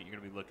point, you're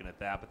going to be looking at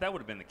that. But that would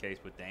have been the case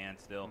with Dan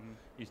still.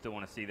 You still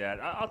want to see that.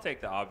 I'll take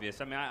the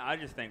obvious. I mean, I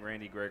just think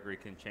Randy Gregory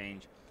can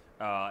change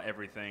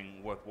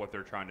everything with what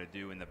they're trying to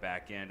do in the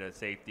back end as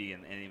safety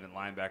and even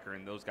linebacker,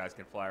 and those guys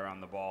can fly around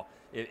the ball.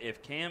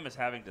 If Cam is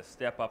having to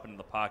step up into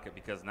the pocket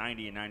because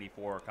 90 and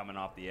 94 are coming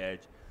off the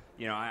edge,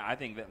 I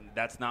think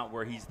that's not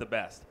where he's the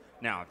best.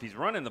 Now, if he's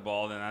running the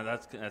ball, then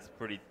that's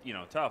pretty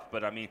tough.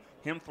 But I mean,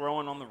 him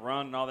throwing on the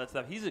run and all that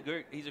stuff, he's a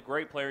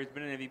great player. He's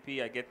been an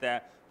MVP. I get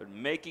that. But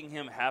making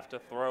him have to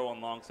throw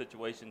on long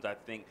situations, I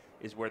think,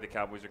 is where the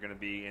Cowboys are going to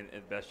be in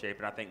best shape.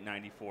 And I think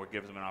 94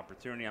 gives them an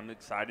opportunity. I'm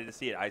excited to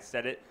see it. I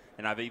said it,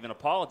 and I've even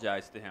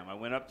apologized to him. I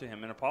went up to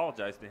him and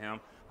apologized to him.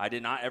 I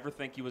did not ever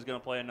think he was going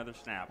to play another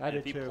snap.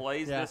 If he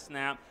plays this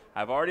snap,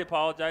 I've already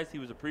apologized. He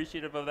was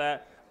appreciative of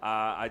that.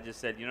 I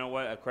just said, you know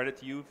what, a credit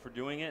to you for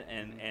doing it,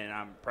 and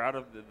I'm proud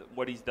of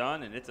what he's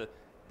done, and it's a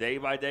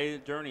day-by-day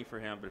journey for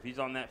him. But if he's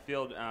on that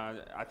field,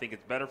 I think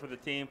it's better for the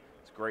team.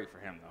 It's great for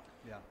him,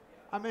 though. Yeah.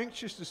 I'm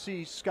anxious to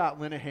see Scott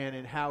Linehan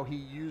and how he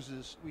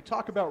uses – we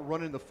talk about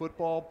running the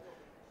football,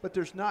 but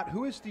there's not –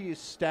 who is the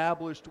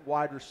established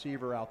wide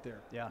receiver out there?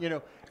 Yeah.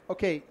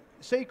 Okay,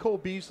 say Cole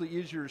Beasley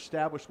is your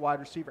established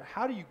wide receiver.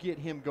 How do you get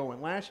him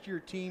going? Last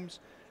year, teams,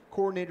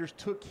 coordinators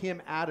took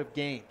him out of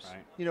games.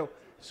 Right.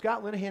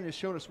 Scott Linehan has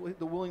shown us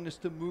the willingness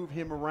to move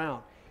him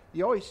around.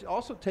 He always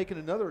also taken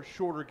another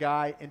shorter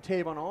guy and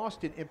Tavon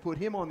Austin and put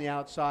him on the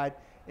outside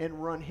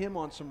and run him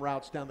on some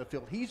routes down the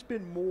field. He's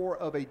been more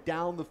of a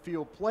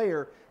down-the-field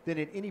player than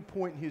at any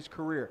point in his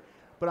career.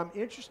 But I'm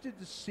interested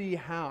to see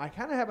how. I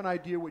kind of have an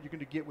idea what you're going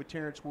to get with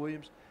Terrence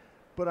Williams,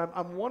 but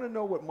I want to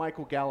know what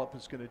Michael Gallup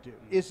is going to do.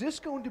 Is this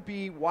going to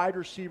be wide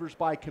receivers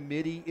by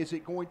committee? Is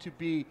it going to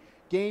be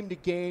game to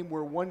game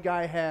where one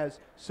guy has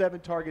 7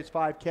 targets,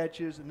 5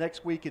 catches, and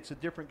next week it's a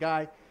different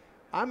guy?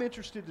 I'm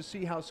interested to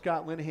see how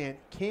Scott Linehan,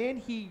 can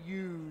he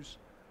use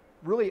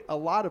really a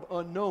lot of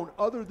unknown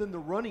other than the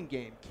running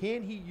game?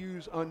 Can he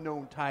use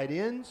unknown tight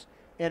ends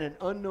and an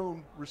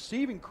unknown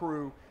receiving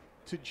crew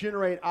to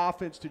generate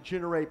offense, to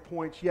generate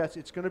points? Yes,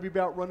 it's going to be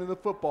about running the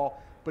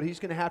football, but he's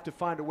going to have to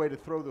find a way to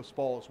throw this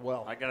ball as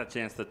well. I got a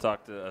chance to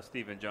talk to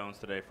Stephen Jones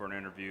today for an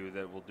interview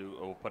that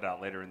we'll put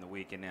out later in the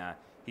week, and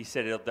he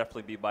said it'll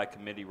definitely be by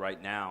committee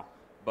right now.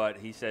 But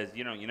he says,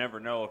 you never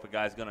know if a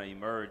guy's going to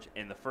emerge,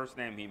 and the first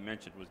name he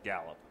mentioned was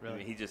Gallup. Really? I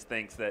mean, he just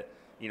thinks that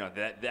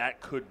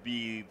that could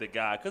be the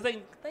guy because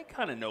they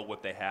kind of know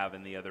what they have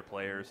in the other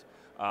players.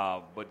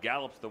 But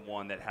Gallup's the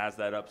one that has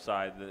that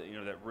upside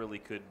that really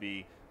could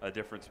be a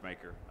difference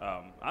maker.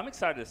 I'm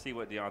excited to see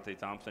what Deontay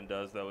Thompson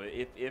does, though,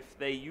 if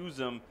they use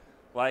him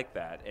like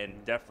that,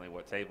 and definitely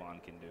what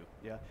Tavon can do.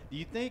 Yeah. Do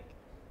you think,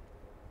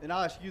 and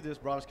I'll ask you this,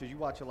 Broadus, because you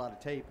watch a lot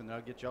of tape, and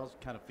I'll get y'all's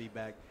kind of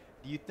feedback.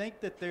 Do you think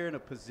that they're in a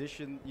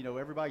position,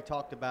 everybody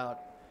talked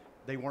about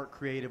they weren't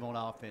creative on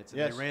offense, and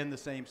they ran the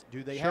same.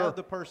 Do they have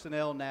the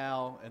personnel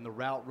now and the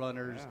route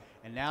runners,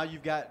 and now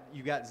you've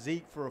got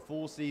Zeke for a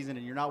full season,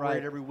 and you're not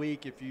worried every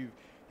week if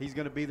he's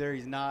going to be there,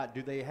 he's not.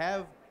 Do they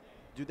have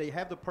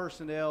the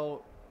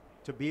personnel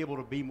to be able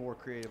to be more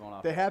creative on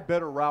offense? They have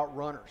better route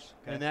runners,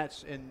 and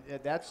that's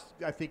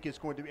I think it's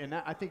going to be, and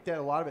I think that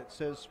a lot of it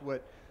says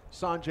what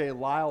Sanjay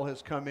Lyle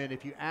has come in.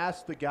 If you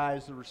ask the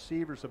guys, the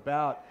receivers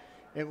about.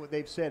 And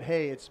they've said,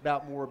 hey, it's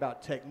more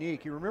about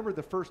technique. You remember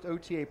the first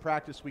OTA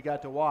practice we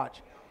got to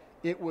watch,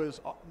 it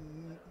was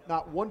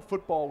not one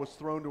football was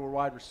thrown to a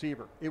wide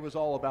receiver. It was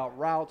all about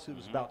routes. It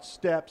was about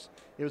steps.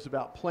 It was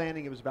about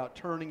planning. It was about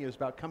turning. It was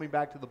about coming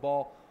back to the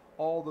ball,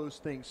 all those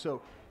things.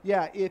 So,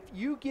 yeah, if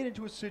you get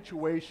into a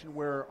situation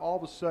where all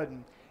of a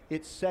sudden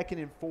it's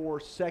 2nd and 4,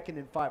 2nd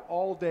and 5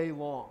 all day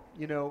long,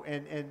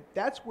 and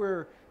that's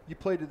where you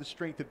play to the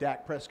strength of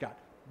Dak Prescott,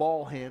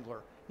 ball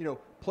handler,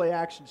 play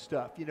action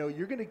stuff.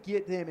 You're going to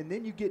get them, and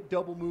then you get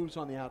double moves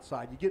on the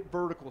outside. You get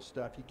vertical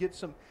stuff. You get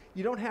some.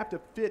 You don't have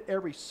to fit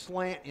every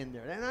slant in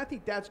there. And I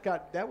think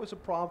that was a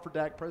problem for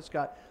Dak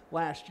Prescott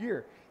last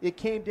year. It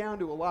came down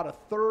to a lot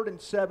of 3rd and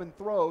 7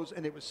 throws,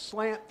 and it was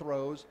slant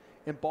throws,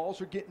 and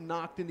balls are getting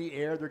knocked in the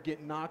air. They're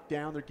getting knocked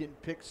down. They're getting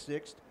picked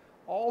sixth,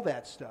 all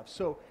that stuff.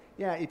 So,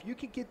 yeah, if you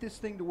can get this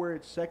thing to where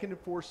it's 2nd and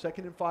 4, 2nd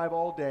and 5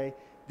 all day,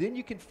 then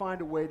you can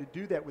find a way to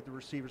do that with the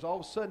receivers. All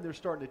of a sudden, they're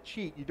starting to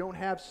cheat. You don't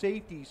have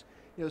safeties.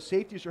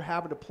 Safeties are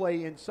having to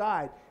play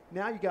inside.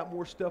 Now you got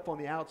more stuff on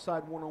the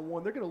outside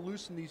one-on-one. They're going to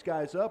loosen these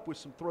guys up with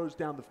some throws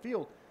down the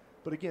field.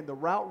 But again, the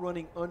route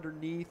running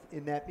underneath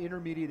in that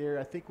intermediate area,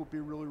 I think will be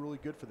really, really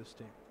good for this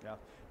team. Yeah.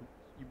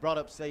 You brought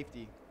up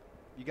safety.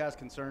 You guys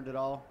concerned at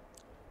all?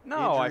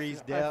 No,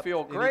 Injuries, I depth,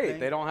 feel great. anything?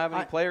 They don't have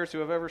any players who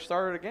have ever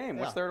started a game.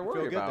 Yeah, What's there to you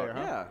feel worry good about? there,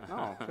 huh? Yeah,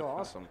 no, I feel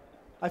awesome.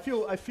 I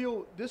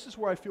feel this is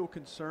where I feel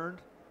concerned.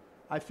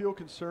 I feel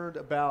concerned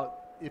about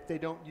if they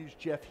don't use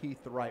Jeff Heath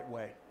the right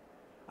way.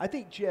 I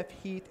think Jeff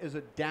Heath as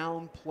a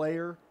down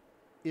player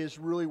is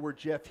really where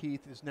Jeff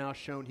Heath has now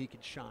shown he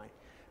can shine.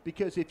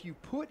 Because if you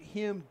put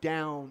him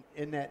down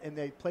in that, and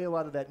they play a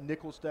lot of that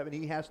nickel stuff, and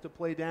he has to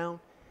play down,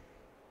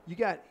 you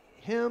got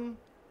him,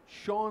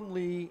 Sean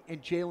Lee,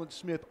 and Jalen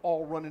Smith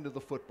all run into the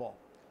football.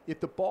 If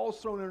the ball's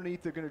thrown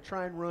underneath, they're going to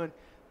try and run.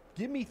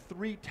 Give me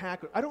 3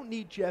 tackles. I don't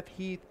need Jeff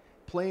Heath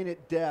playing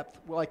at depth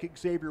like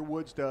Xavier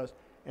Woods does,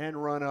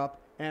 and run up,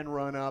 and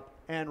run up,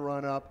 and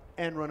run up,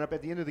 and run up.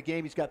 At the end of the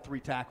game, he's got 3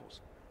 tackles.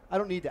 I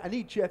don't need that. I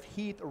need Jeff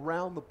Heath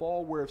around the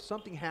ball where if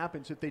something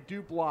happens, if they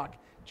do block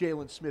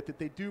Jalen Smith, if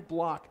they do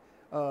block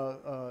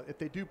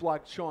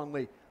Sean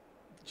Lee,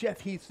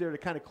 Jeff Heath's there to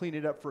kind of clean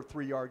it up for a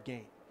 3-yard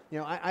gain. You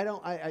know,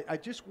 I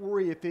just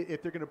worry if they're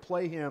going to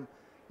play him,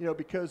 you know,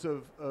 because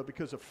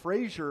of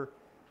Frazier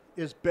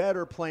is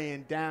better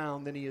playing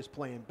down than he is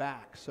playing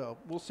back. So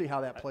we'll see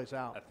how that plays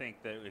out. I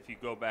think that if you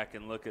go back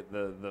and look at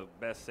the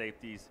best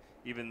safeties,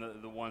 even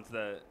the ones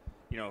that,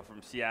 you know,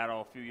 from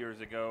Seattle a few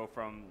years ago,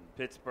 from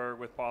Pittsburgh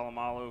with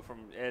Polamalu, from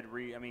Ed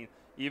Reed, I mean,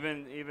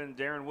 even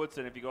Darren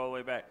Woodson, if you go all the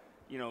way back,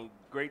 you know,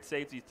 great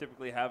safeties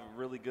typically have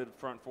really good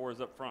front fours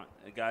up front,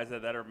 guys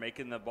that are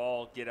making the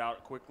ball get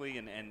out quickly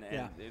and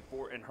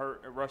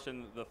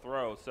rushing the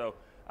throw. So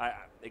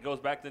it goes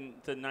back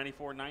to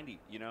 94, 90,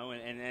 you know,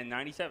 and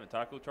 97,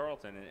 Taco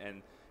Charlton,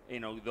 and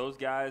you know, those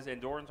guys, and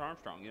Dorrance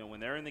Armstrong. You know,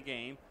 when they're in the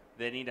game,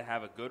 they need to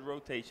have a good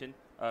rotation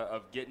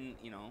of getting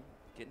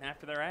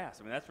after their ass.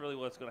 I mean, that's really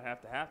what's going to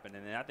have to happen,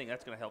 and I think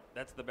that's going to help.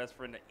 That's the best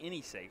friend to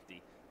any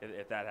safety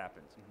if that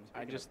happens.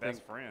 I just best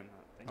think, friend.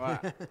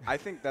 I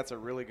think that's a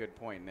really good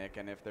point, Nick.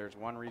 And if there's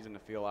one reason to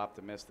feel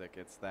optimistic,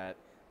 it's that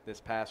this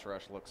pass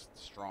rush looks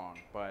strong.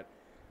 But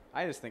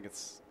I just think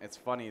it's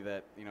funny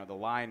that, you know, the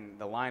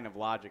line of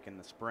logic in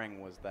the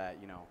spring was that,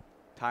 you know,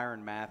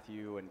 Tyrann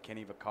Mathieu and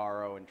Kenny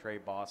Vaccaro and Trey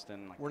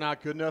Boston, like, we're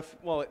not good enough.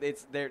 Well,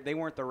 they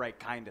weren't the right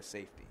kind of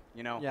safety.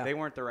 You know, they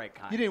weren't the right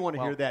kind. You didn't want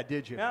to hear that,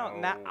 did you? No,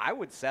 I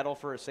would settle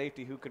for a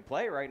safety who could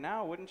play right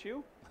now, wouldn't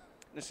you?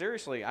 No,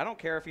 seriously, I don't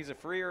care if he's a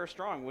free or a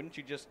strong. Wouldn't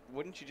you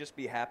just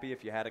be happy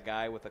if you had a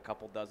guy with a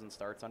couple dozen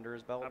starts under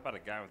his belt? How about a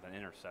guy with an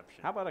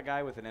interception? How about a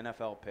guy with an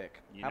NFL pick?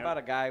 How about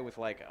a guy with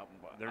like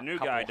their new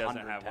guy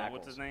doesn't have one.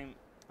 What's his name?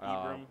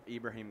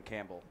 Ibrahim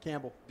Campbell.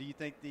 Do you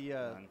think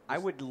I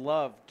would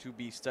love to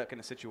be stuck in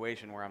a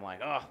situation where I'm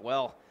like, oh,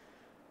 well,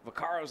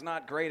 Vaccaro's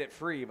not great at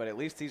free, but at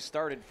least he's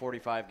started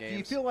 45 games. Do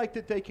you feel like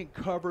that they can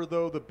cover,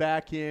 though, the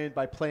back end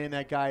by playing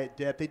that guy at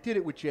depth? They did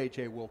it with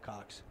J.J.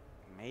 Wilcox.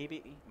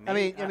 Maybe.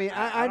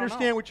 I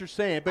understand what you're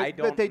saying,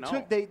 but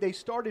they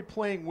started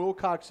playing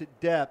Wilcox at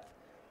depth,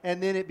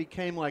 and then it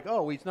became like,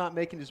 oh, he's not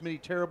making as many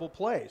terrible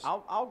plays.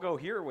 I'll go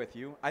here with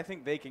you. I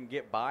think they can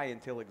get by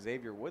until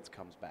Xavier Woods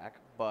comes back,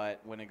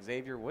 but when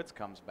Xavier Woods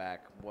comes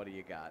back, what do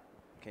you got?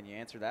 Can you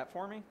answer that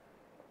for me?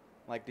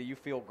 Like, do you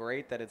feel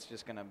great that it's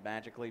just going to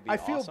magically be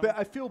awesome?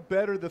 I feel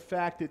better the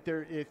fact that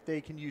if they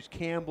can use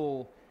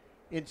Campbell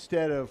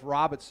instead of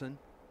Robinson.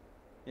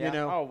 Yeah. You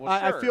know, oh,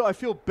 well, sure. I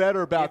feel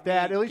better about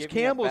that. At least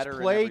Campbell's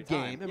played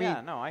game.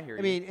 I hear you.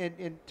 I mean,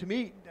 and to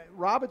me,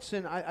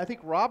 Robinson, I think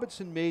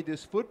Robinson made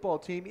this football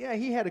team. Yeah,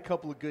 he had a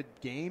couple of good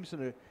games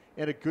and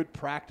a good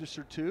practice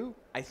or two.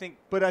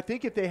 But I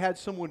think if they had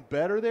someone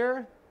better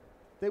there,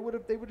 they would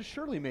have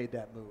surely made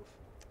that move.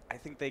 I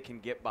think they can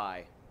get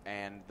by,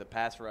 and the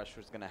pass rush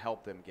was going to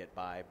help them get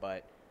by.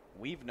 But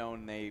we've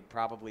known they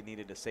probably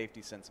needed a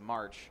safety since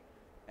March.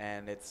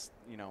 And it's,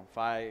 you know,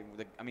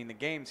 the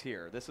game's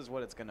here. This is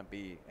what it's going to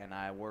be. And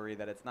I worry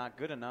that it's not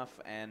good enough,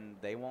 and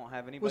they won't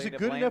have anybody to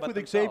blame. Was it good enough with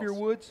themselves. Xavier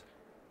Woods?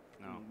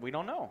 No. We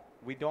don't know.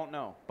 We don't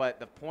know. But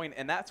the point,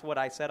 and that's what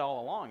I said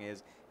all along,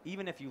 is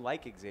even if you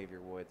like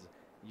Xavier Woods,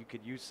 you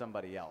could use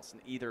somebody else,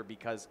 either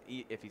because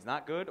if he's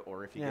not good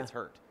or if he gets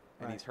hurt.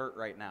 And he's hurt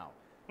right now.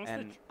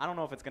 And I don't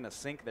know if it's going to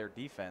sink their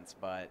defense,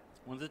 but.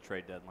 When's the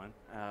trade deadline?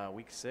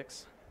 Week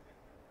 6.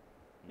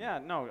 Yeah,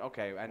 no,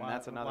 okay, and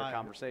that's another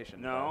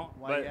conversation. No,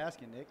 why are you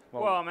asking, Nick?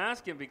 Well, I'm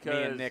asking because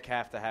me and Nick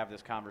have to have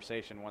this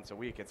conversation once a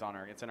week. It's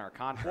in our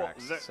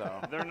contracts. So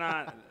they're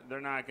not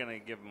going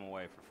to give him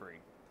away for free.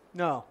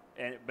 No,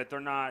 but they're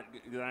not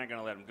going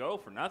to let him go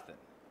for nothing,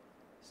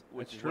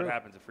 which is what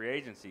happens at free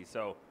agency.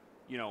 So,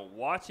 you know,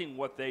 watching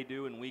what they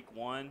do in week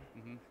 1,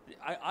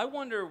 I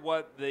wonder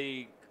what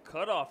the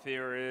cutoff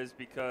here is,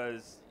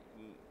 because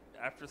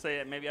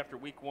maybe after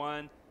week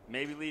 1.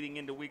 Maybe leading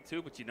into week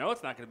 2, but you know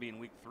it's not going to be in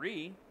week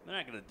 3. They're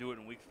not going to do it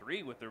in week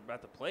 3 when they're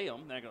about to play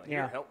them. They're going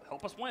to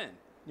help us win.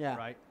 Yeah,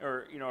 right.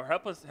 Or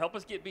help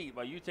us get beat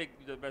by you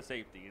take the best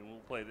safety and we'll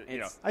play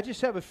the. I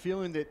just have a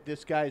feeling that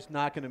this guy's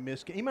not going to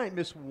miss. He might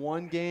miss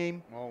one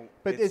game. Well,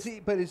 but is he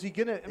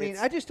going to? I mean,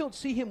 I just don't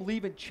see him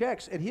leaving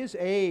checks at his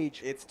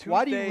age. It's Tuesday.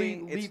 Why do you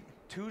leave? It's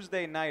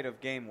Tuesday night of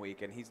game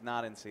week, and he's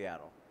not in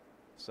Seattle.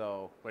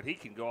 So, but he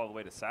can go all the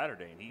way to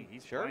Saturday, and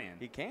he's sure, playing.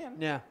 He can.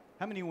 Yeah.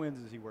 How many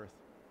wins is he worth?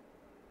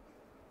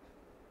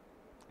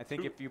 I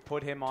think if you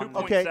put him on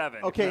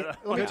 2.7. Okay.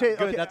 Let me Good, tell you.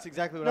 good. Okay. That's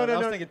exactly what I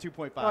was thinking.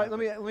 2.5. All right.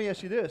 Let me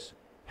ask you this: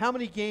 how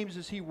many games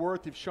is he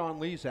worth if Sean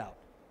Lee's out?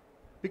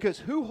 Because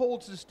who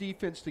holds this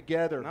defense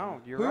together?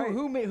 No, you're right.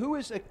 Who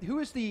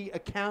is the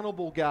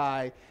accountable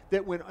guy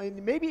that when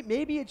and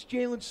maybe it's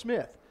Jalen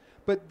Smith,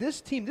 but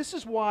this team. This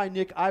is why,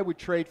 Nick, I would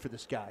trade for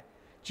this guy,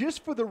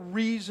 just for the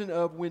reason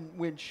of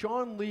when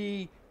Sean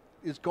Lee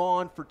is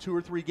gone for 2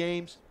 or 3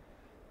 games,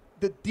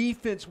 the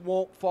defense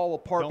won't fall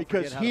apart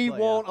because he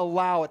won't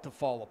allow it to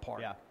fall apart.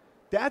 Yeah.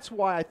 That's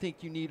why I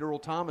think you need Earl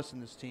Thomas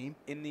in this team.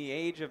 In the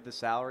age of the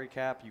salary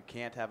cap, you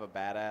can't have a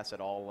badass at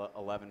all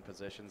 11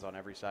 positions on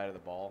every side of the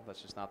ball.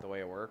 That's just not the way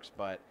it works.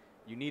 But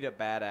you need a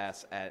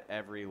badass at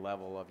every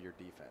level of your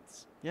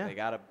defense. Yeah. They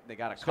got a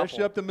Especially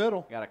couple up the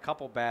middle. Got a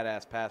couple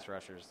badass pass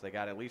rushers. They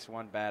got at least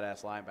one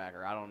badass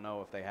linebacker. I don't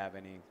know if they have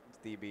any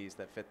DBs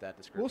that fit that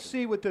description. We'll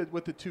see what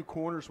the 2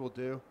 corners will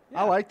do.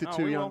 Yeah. I like the No,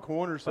 2 we young will.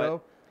 corners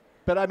though.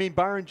 But I mean,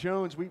 Byron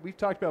Jones, we've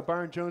talked about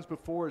Byron Jones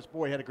before. His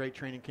boy had a great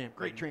training camp.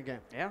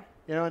 Yeah.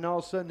 And all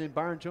of a sudden, then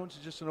Byron Jones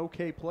is just an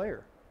okay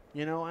player.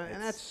 And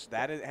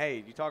that is.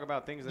 Hey, you talk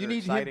about things that you are need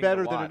exciting him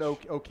better to than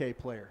watch. an okay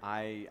player.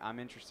 I'm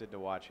interested to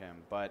watch him,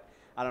 but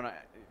I don't know.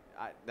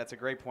 That's a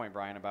great point,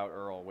 Brian, about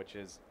Earl, which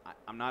is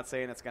I'm not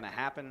saying it's going to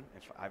happen.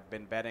 If I've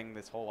been betting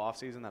this whole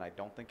offseason that I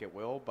don't think it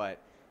will, but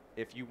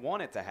if you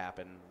want it to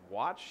happen,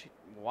 watch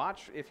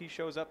if he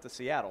shows up to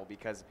Seattle,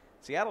 because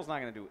Seattle's not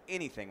going to do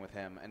anything with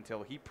him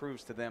until he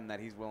proves to them that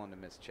he's willing to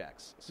miss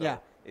checks. So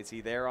is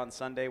he there on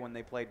Sunday when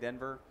they play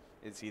Denver?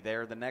 Is he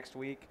there the next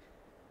week?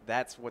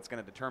 That's what's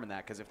going to determine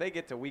that. Because if they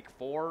get to week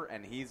 4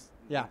 and he's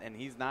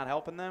not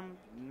helping them,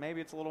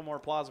 maybe it's a little more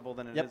plausible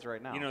than it is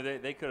right now. You know,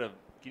 they could have.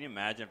 Can you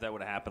imagine if that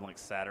would have happened like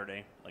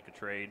Saturday, like a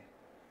trade?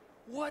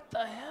 What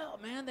the hell,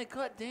 man? They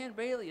cut Dan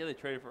Bailey. Yeah, they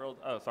traded for Earl.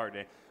 Oh, sorry,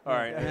 Dan. All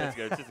right, that's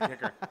good. It's just a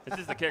kicker. It's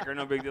just a kicker.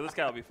 No big deal. This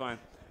guy will be fine.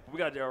 We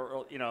got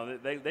Earl. You know,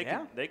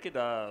 they could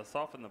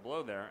soften the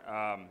blow there.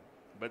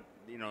 But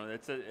you know,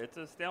 it's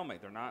a stalemate.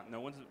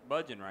 No one's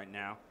budging right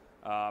now.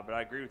 But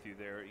I agree with you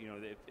there. You know,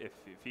 if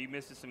he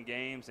misses some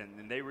games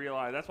and they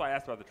realize, that's why I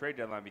asked about the trade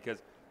deadline,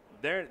 because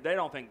they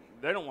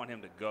don't want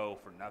him to go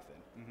for nothing.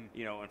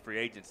 You know, in free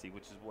agency,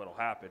 which is what'll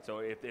happen. So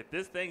if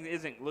this thing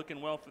isn't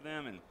looking well for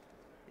them, and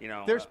you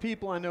know, there's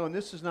people I know, and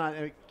this is not.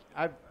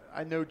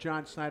 I know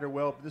John Snyder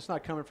well, but this is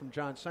not coming from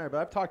John Snyder. But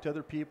I've talked to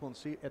other people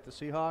at the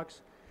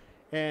Seahawks,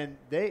 and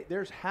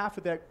there's half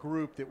of that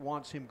group that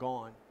wants him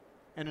gone,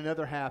 and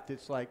another half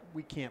that's like,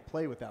 we can't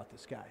play without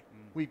this guy.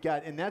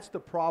 And that's the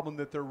problem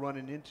that they're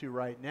running into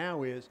right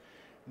now is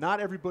not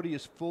everybody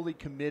is fully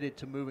committed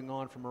to moving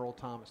on from Earl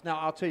Thomas. Now,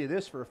 I'll tell you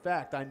this for a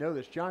fact. I know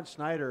this. John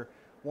Snyder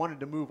wanted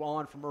to move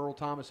on from Earl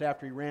Thomas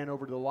after he ran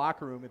over to the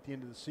locker room at the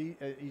end of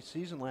the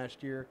season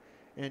last year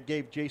and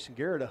gave Jason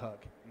Garrett a hug.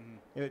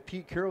 And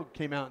Pete Carroll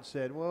came out and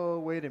said, whoa,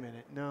 wait a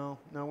minute. No,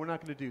 we're not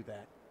going to do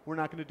that. We're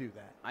not going to do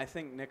that. I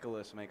think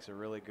Nicholas makes a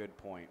really good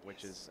point,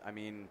 which is, I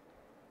mean,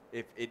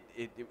 if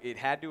it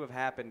had to have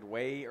happened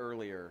way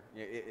earlier.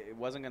 It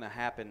wasn't going to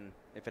happen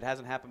if it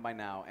hasn't happened by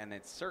now, and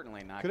it's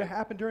certainly not. Could have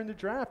happened during the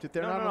draft if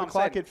they're not on the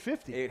clock at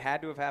 50. It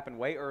had to have happened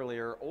way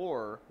earlier,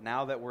 or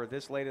now that we're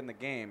this late in the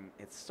game,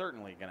 it's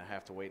certainly going to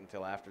have to wait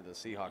until after the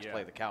Seahawks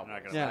play the Cowboys. You're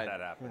not going to let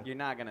that happen. You're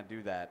not going to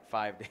do that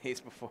 5 days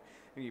before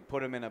you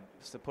put him in a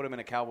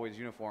Cowboys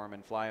uniform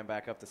and fly him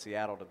back up to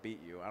Seattle to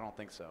beat you. I don't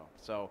think so.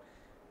 So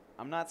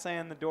I'm not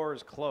saying the door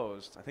is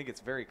closed. I think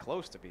it's very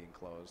close to being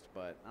closed,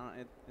 but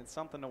it's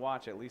something to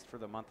watch at least for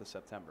the month of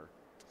September.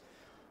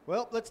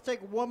 Well, let's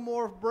take one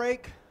more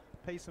break,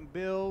 pay some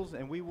bills,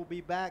 and we will be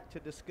back to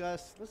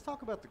discuss. Let's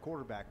talk about the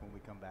quarterback when we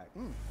come back.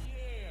 Yeah,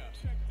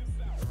 check this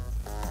out.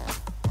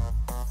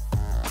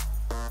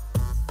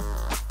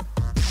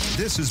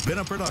 This has been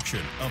a production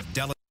of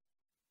Dallas.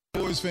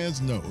 Cowboys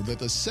fans know that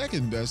the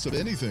second best of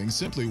anything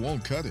simply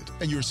won't cut it,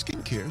 and your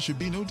skincare should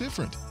be no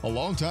different. A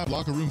longtime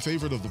locker room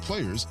favorite of the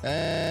players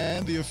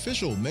and the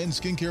official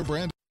men's skincare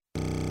brand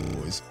of the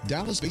Cowboys,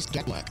 Dallas-based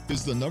Jack Black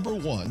is the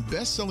 #1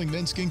 best-selling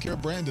men's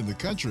skincare brand in the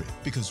country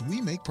because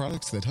we make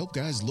products that help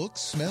guys look,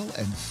 smell,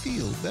 and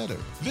feel better.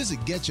 Visit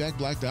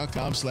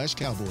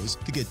getjackblack.com/Cowboys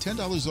to get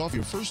 $10 off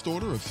your first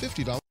order of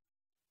 $50.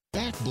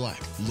 Jack Black.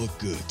 Look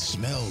good,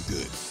 smell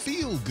good,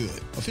 feel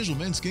good. Official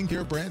men's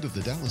skincare brand of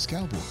the Dallas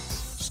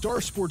Cowboys. Star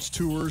Sports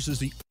Tours is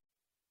the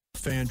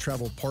fan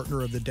travel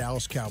partner of the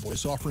Dallas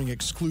Cowboys, offering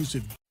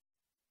exclusive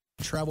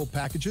travel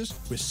packages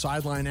with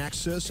sideline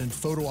access and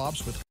photo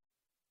ops with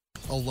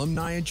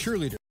alumni and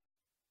cheerleaders.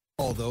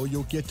 Although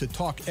you'll get to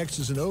talk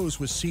X's and O's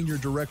with Senior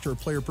Director of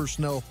Player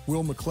Personnel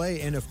Will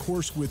McClay and, of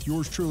course, with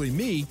yours truly,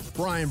 me,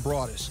 Brian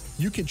Broaddus.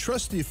 You can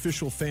trust the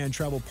official fan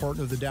travel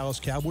partner of the Dallas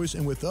Cowboys,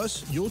 and with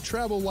us, you'll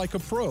travel like a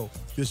pro.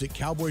 Visit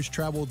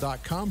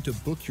cowboystravel.com to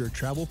book your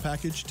travel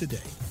package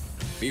today.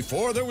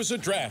 Before there was a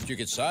draft, you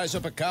could size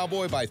up a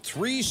cowboy by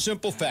 3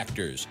 simple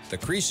factors: the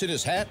crease in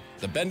his hat,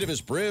 the bend of his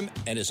brim,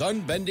 and his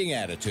unbending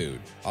attitude.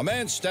 A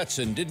man's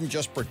Stetson didn't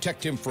just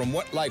protect him from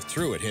what life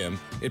threw at him,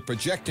 it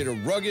projected a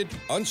rugged,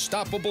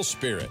 unstoppable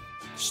spirit.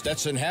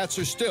 Stetson hats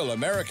are still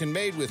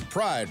American-made with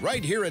pride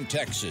right here in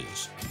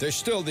Texas. They're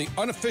still the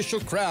unofficial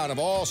crown of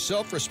all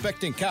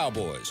self-respecting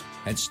cowboys,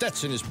 and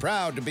Stetson is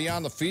proud to be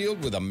on the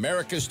field with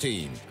America's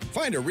team.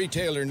 Find a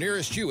retailer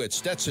nearest you at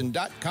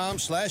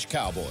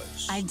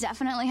stetson.com/cowboys. I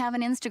definitely have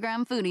an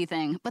Instagram foodie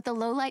thing, but the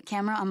low-light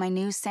camera on my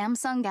new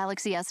Samsung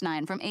Galaxy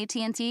S9 from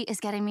AT&T is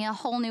getting me a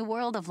whole new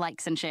world of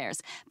likes and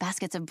shares.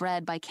 Baskets of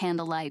bread by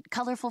candlelight,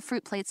 colorful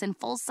fruit plates in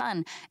full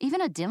sun.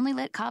 Even a dimly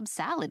lit Cobb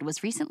salad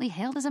was recently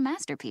hailed as a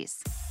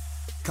masterpiece.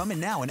 Come in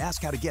now and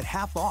ask how to get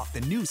half off the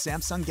new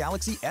Samsung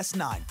Galaxy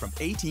S9 from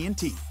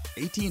AT&T.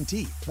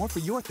 AT&T, more for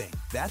your thing.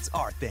 That's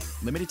our thing.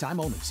 Limited time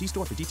only. See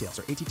store for details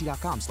or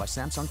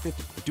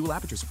att.com/Samsung50. The dual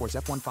aperture supports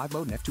f1.5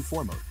 mode and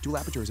f2.4 mode. Dual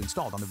aperture is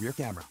installed on the rear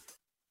camera.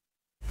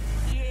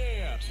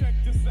 Yeah, check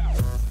this out.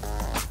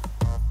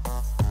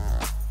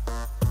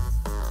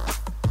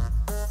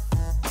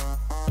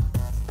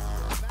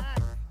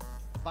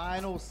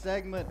 Final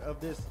segment of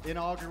this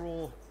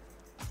inaugural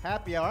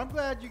happy hour. I'm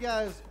glad you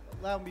guys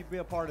allowed me to be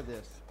a part of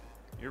this.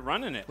 You're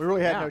running it. We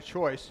really had no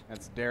choice.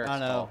 That's Derek's I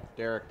know. fault.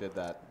 Derek did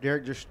that.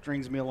 Derek just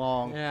strings me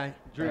along. Yeah, he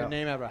drew Yeah. a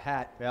name out of a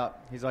hat. Yeah,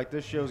 he's like,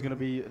 this show's going to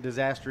be a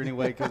disaster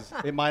anyway because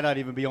it might not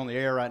even be on the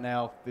air right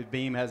now if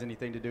Beam has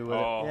anything to do with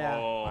it. Yeah.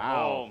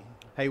 Wow.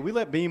 Hey, we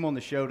let Beam on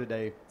the show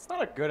today. It's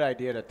not a good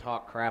idea to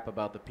talk crap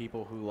about the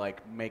people who,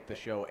 like, make the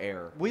show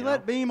air. We you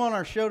let know? Beam on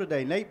our show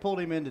today. Nate pulled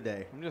him in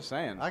today. I'm just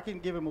saying. I can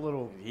give him a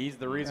little. He's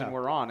the reason Yeah.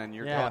 we're on, and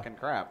you're Yeah. talking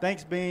crap.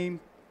 Thanks,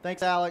 Beam.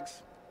 Thanks,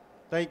 Alex.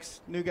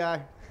 Thanks, new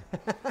guy.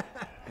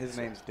 His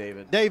name's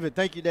David. David,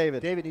 thank you,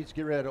 David. David needs to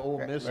get rid of the old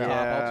Miss Yeah, top.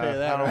 I'll tell you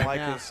that. I don't right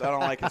like now. his. I don't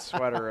like his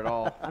sweater at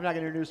all. I'm not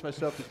going to introduce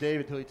myself to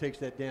David until he takes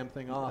that damn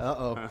thing off.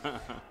 Uh-oh.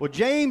 Well,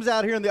 James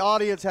out here in the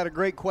audience had a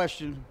great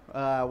question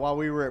while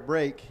we were at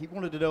break. He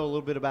wanted to know a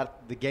little bit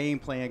about the game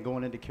plan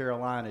going into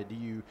Carolina.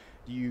 Do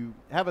you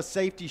have a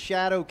safety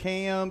shadow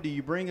cam? Do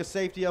you bring a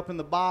safety up in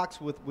the box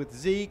with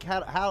Zeke?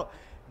 How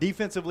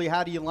defensively,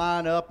 how do you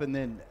line up? And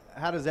then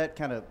how does that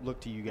kind of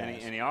look to you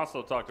guys? And he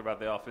also talked about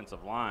the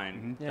offensive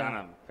line, Yeah. kind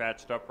of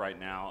patched up right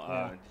now.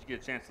 Yeah. Did you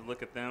get a chance to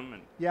look at them?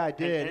 And, Yeah, I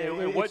did.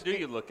 And what do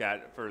you look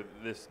at for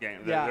this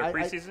game? Yeah, Their I-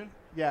 preseason?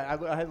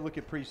 I had to look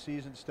at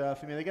preseason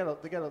stuff. I mean, they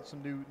got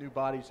some new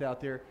bodies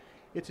out there.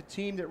 It's a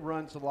team that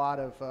runs a lot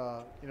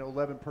of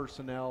 11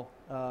 personnel.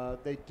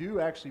 They do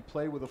actually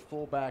play with a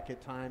fullback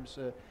at times.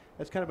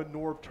 That's kind of a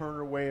Norv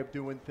Turner way of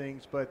doing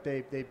things, but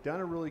they've done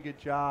a really good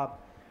job.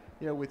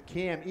 With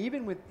Cam,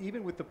 even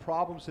with the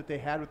problems that they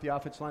had with the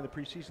offensive line in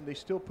the preseason, they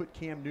still put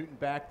Cam Newton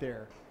back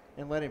there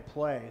and let him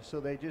play. So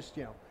they just,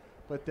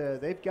 but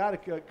they've got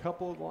a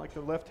couple, like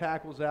the left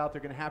tackles out.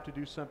 They're going to have to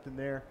do something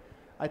there.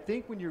 I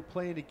think when you're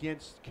playing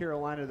against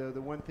Carolina, though, the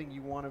one thing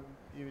you want to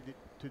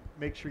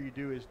make sure you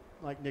do is,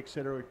 like Nick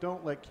said earlier,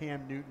 don't let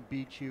Cam Newton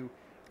beat you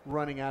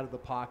running out of the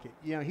pocket.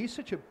 He's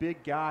such a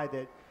big guy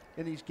that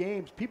in these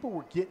games, people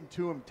were getting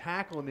to him,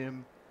 tackling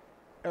him,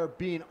 or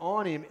being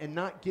on him and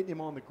not getting him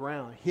on the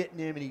ground, hitting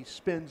him, and he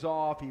spins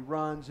off, he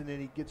runs, and then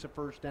he gets a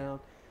first down.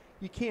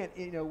 You can't,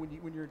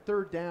 when you're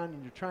third down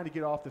and you're trying to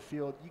get off the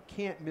field, you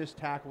can't miss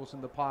tackles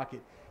in the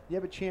pocket. You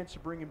have a chance to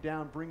bring him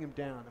down, bring him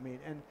down. I mean,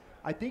 and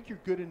I think you're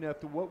good enough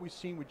to what we've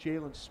seen with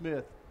Jalen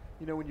Smith,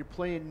 when you're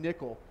playing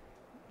nickel.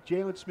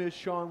 Jalen Smith,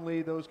 Sean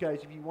Lee, those guys,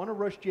 if you want to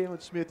rush Jalen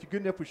Smith, you're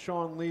good enough with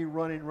Sean Lee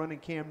running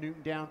Cam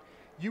Newton down.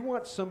 You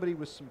want somebody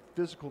with some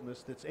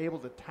physicalness that's able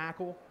to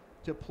tackle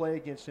to play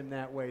against him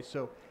that way.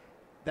 So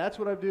that's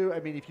what I do. I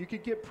mean, if you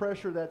could get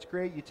pressure, that's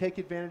great. You take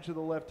advantage of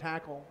the left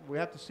tackle. We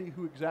have to see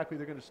who exactly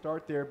they're going to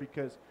start there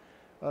because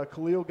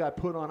Khalil got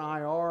put on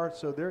IR,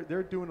 so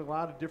they're doing a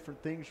lot of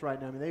different things right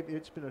now. I mean,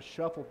 it's been a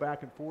shuffle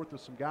back and forth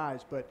with some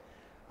guys, but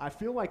I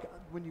feel like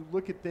when you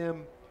look at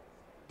them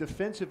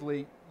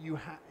defensively, you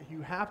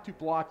have to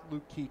block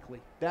Luke Kuechly.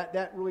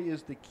 That really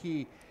is the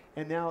key.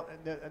 And now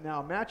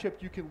a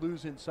matchup you can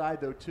lose inside,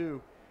 though,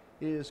 too,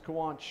 is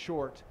Kawan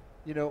Short.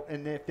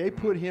 And if they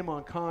put him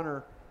on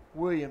Connor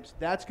Williams,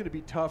 that's going to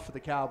be tough for the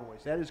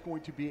Cowboys. That is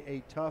going to be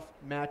a tough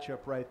matchup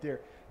right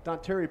there.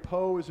 Dontari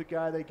Poe is a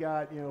guy they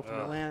got,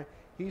 from Atlanta.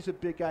 He's a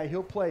big guy.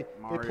 He'll play.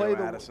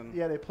 Mario Addison.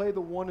 They play the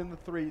 1 and the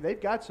 3.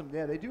 They've got some.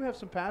 Yeah, they do have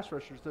some pass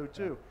rushers though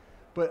too.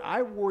 But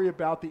I worry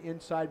about the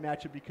inside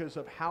matchup because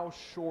of how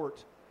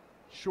Short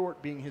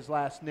being his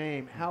last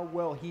name, how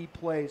well he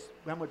plays,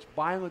 how much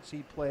violence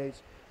he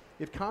plays.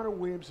 If Connor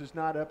Williams is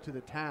not up to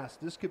the task,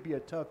 this could be a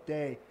tough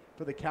day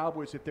for the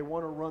Cowboys if they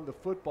want to run the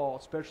football,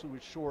 especially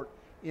with Short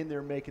in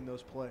there making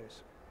those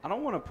plays. I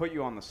don't want to put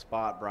you on the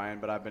spot, Brian,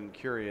 but I've been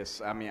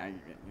curious. I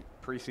mean,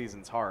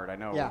 preseason's hard, I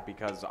know,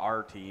 because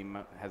our team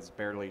has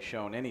barely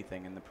shown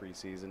anything in the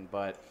preseason.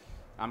 But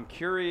I'm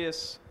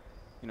curious,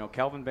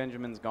 Kelvin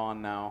Benjamin's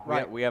gone now.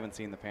 Right. We haven't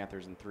seen the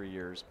Panthers in 3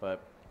 years.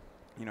 But,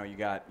 you know, you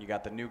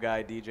got the new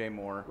guy, DJ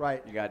Moore.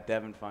 Right. You got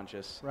Devin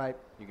Funchess. Right.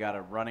 You got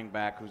a running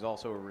back who's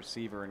also a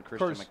receiver in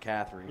Christian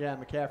McCaffrey. Yeah,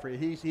 McCaffrey.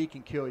 He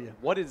can kill you.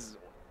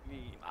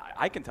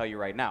 I can tell you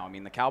right now, I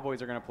mean, the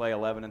Cowboys are going to play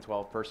 11 and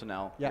 12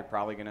 personnel. Yeah. You're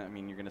probably going to,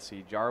 you're going to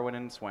see Jarwin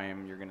and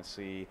Swaim. You're going to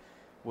see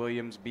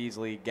Williams,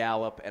 Beasley,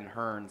 Gallup, and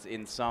Hearns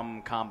in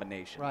some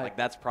combination. Right. Like,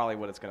 that's probably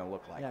what it's going to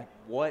look like.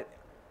 Yeah.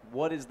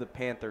 What is the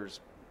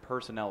Panthers'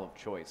 personnel of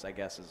choice, I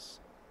guess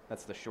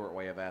that's the short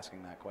way of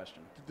asking that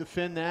question. To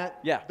defend that,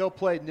 yeah, they'll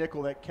play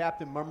nickel. That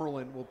Captain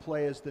Mummerlin will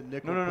play as the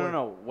nickel.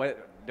 No.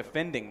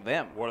 Defending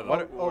them. What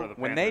are the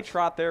when they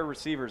trot their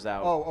receivers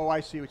out? Oh,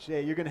 I see what you're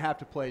saying. You're going to have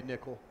to play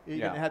nickel. You're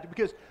going to have to,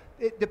 because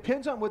it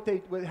depends on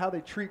how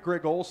they treat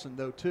Greg Olsen,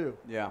 though, too.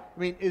 Yeah. I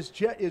mean, is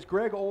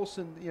Greg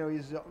Olsen? You know,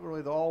 he's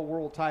really the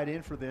all-world tight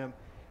end for them.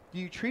 Do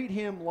you treat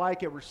him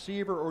like a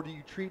receiver, or do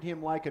you treat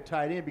him like a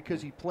tight end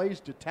because he plays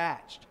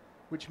detached?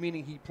 Which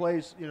meaning he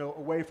plays,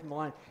 away from the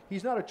line.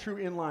 He's not a true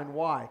inline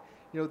Y.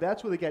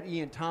 That's what they got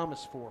Ian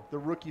Thomas for, the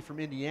rookie from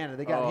Indiana.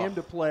 They got him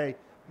to play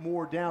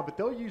more down, but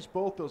they'll use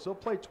both those. They'll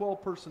play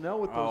 12 personnel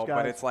with those guys.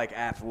 But it's like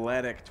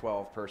athletic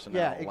 12 personnel.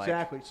 Yeah,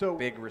 exactly. Like so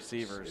big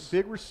receivers.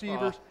 Big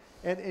receivers.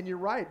 And you're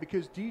right,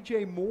 because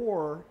DJ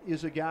Moore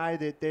is a guy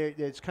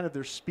that's kind of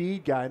their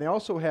speed guy. And they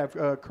also have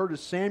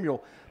Curtis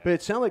Samuel. But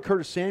it sounds like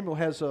Curtis Samuel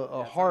has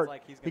a heart.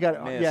 Like he's going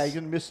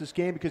to miss this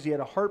game because he had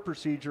a heart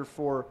procedure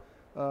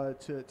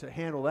to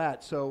handle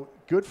that. So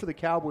good for the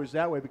Cowboys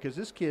that way, because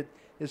this kid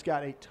has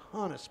got a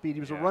ton of speed. He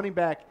was a running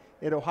back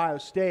at Ohio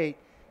State.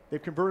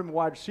 They've converted him to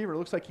wide receiver. It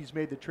looks like he's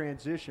made the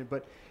transition.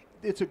 But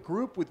it's a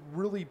group with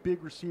really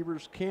big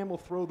receivers. Cam will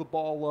throw the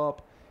ball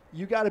up.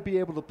 You got to be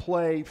able to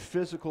play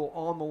physical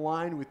on the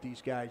line with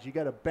these guys. You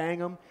got to bang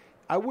them.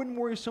 I wouldn't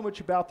worry so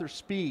much about their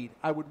speed.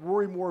 I would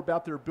worry more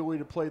about their ability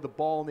to play the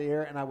ball in the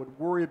air, and I would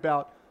worry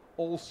about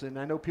Olsen.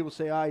 I know people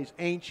say, he's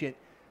ancient.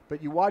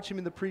 But you watch him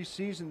in the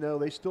preseason, though,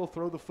 they still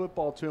throw the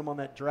football to him on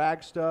that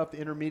drag stuff, the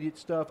intermediate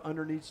stuff,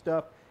 underneath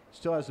stuff.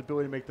 Still has the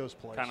ability to make those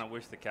plays. Kind of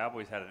wish the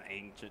Cowboys had an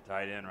ancient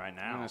tight end right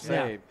now. I'm going to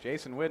say,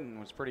 Jason Witten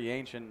was pretty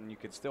ancient, and you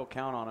could still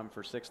count on him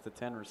for 6 to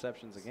 10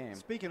 receptions a game.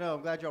 Speaking of,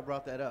 I'm glad y'all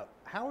brought that up.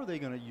 How are they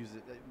going to use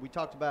it? We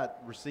talked about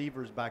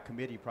receivers by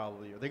committee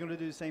probably. Are they going to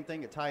do the same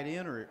thing at tight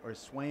end, or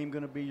is Swaim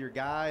going to be your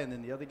guy and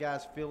then the other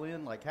guys fill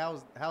in? Like,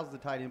 how's the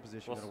tight end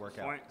position going to work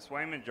out?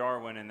 Swaim and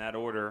Jarwin in that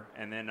order,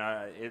 and then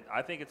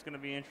I think it's going to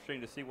be interesting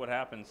to see what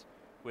happens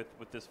with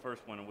this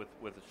first one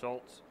with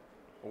Schultz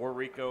or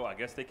Rico. I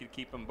guess they could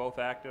keep them both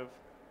active.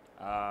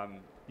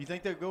 You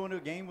think they'll go into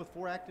a game with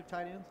 4 active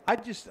tight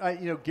ends?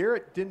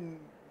 Garrett didn't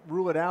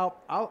rule it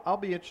out. I'll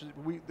be interested.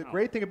 The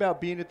great thing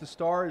about being at the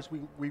Star is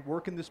we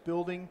work in this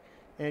building,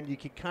 and you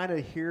can kind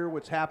of hear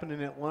what's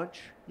happening at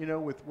lunch,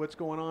 with what's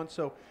going on.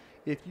 So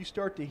if you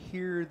start to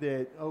hear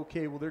that,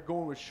 okay, well, they're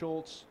going with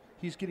Schultz,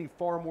 he's getting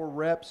far more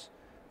reps,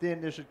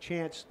 then there's a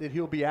chance that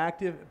he'll be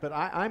active. But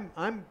I'm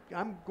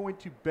going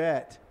to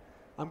bet.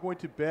 I'm going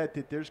to bet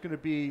that there's going to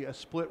be a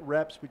split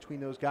reps between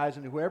those guys,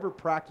 and whoever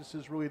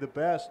practices really the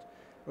best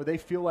or they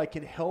feel like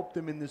can help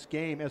them in this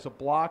game as a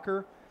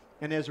blocker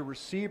and as a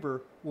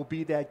receiver will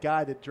be that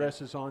guy that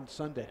dresses on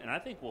Sunday. And I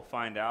think we'll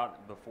find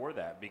out before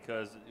that,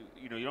 because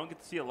you don't get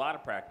to see a lot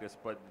of practice,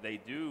 but they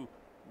do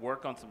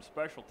work on some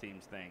special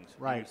teams things.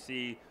 Right. You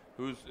see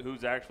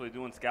who's actually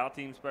doing scout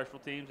team special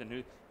teams,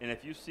 and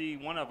if you see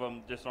one of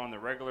them just on the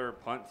regular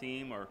punt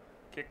team or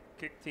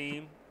kick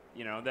team,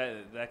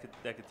 that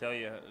could tell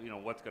you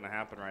what's going to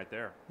happen right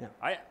there.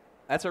 Yeah.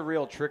 That's a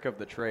real trick of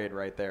the trade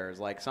right there. Is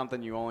like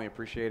something you only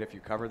appreciate if you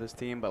cover this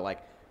team. But like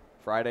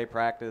Friday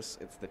practice,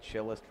 it's the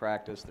chillest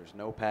practice. There's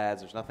no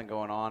pads. There's nothing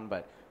going on.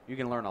 But you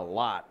can learn a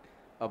lot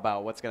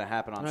about what's going to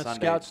happen on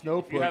Sunday. Scout's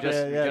notebook.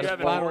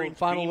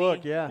 Final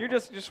look. Yeah. You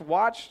just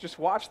watch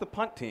the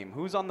punt team.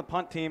 Who's on the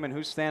punt team and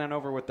who's standing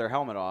over with their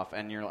helmet off,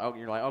 and you're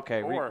like,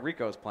 okay,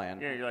 Rico's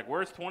playing. Yeah, you're like,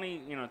 where's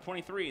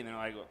 23? And they're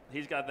like,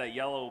 he's got that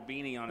yellow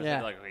beanie on his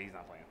head. Like, okay, he's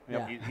not playing.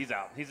 Yep. He's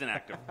out. He's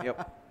inactive.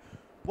 Yep.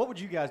 What would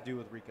you guys do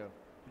with Rico?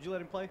 Would you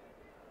let him play?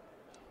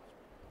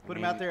 Put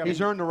him out there.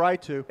 He's earned the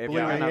right to.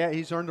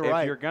 He's earned the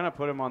right. If you're gonna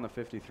put him on the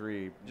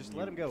 53, just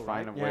let him go.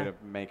 Find a way to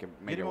make Get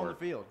him it on work.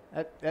 the field.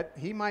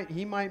 He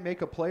might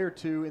make a play or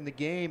two in the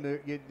game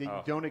that you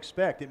don't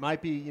expect. It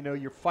might be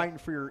you're fighting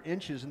for your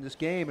inches in this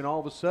game, and all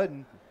of a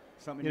sudden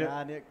something in your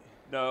eye, Nick.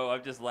 No,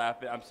 I'm just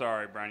laughing. I'm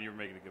sorry, Brian. You were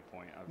making a good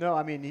point. No,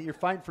 I mean, you're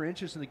fighting for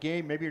inches in the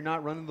game. Maybe you're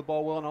not running the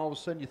ball well, and all of a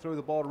sudden you throw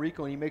the ball to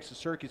Rico, and he makes a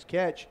circus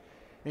catch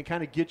and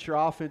kind of gets your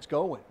offense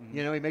going.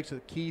 Mm-hmm. He makes a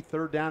key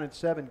 3rd down and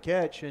 7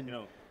 catch, and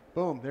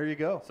boom, there you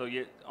go. So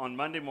on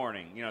Monday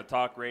morning,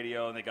 talk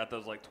radio, and they got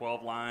those like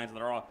 12 lines, and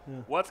they're all.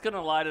 Yeah. What's going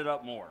to light it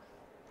up more?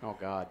 Oh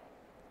God,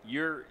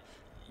 your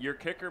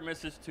kicker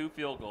misses 2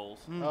 field goals.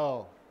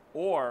 Oh,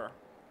 or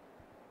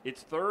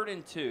it's 3rd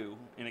and 2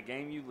 in a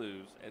game you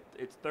lose.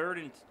 It's 3rd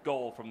and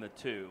goal from the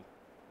 2,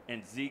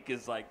 and Zeke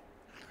is like,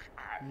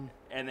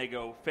 and they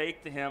go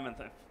fake to him and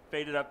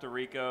faded up to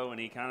Rico, and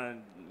he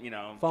kind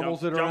of,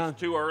 fumbles it around.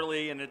 jumps too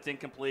early, and it's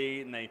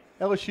incomplete, and they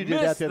LSU did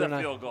that the other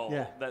night. field goal.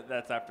 Yeah.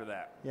 That's after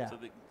that. Yeah. So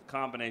the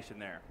combination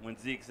there. When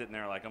Zeke's sitting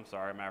there like, I'm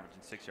sorry, I'm averaging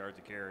 6 yards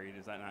a carry.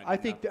 Is that not I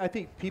good enough?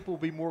 think people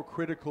will be more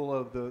critical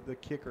of the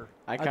kicker.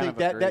 I think of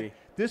that agree.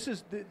 this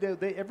is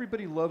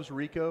everybody loves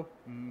Rico.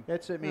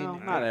 That's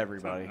not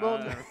everybody.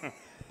 Well,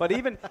 but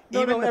even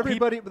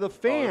everybody, the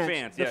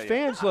fans, the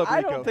fans love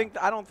Rico.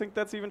 I don't think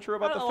that's even true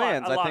about the lot-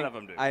 fans. a lot I think of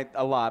them do.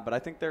 a lot, but I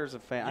think there's a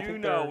fan. I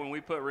think when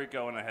we put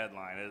Rico in a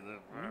headline,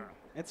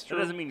 it's it true.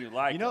 doesn't mean you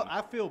like him.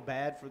 I feel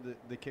bad for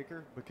the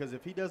kicker because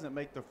if he doesn't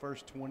make the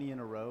first 20 in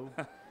a row,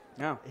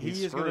 no, he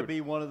is going to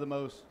be one of the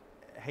most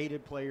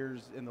hated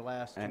players in the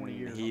last 20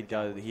 years.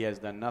 He has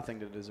done nothing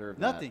to deserve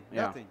nothing. that.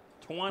 Nothing.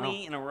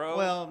 20 in a row?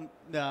 Well,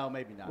 no,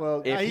 maybe not.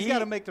 Well, he's got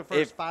to make the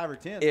first 5 or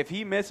 10. If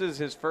he misses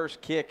his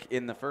first kick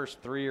in the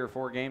first 3 or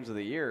 4 games of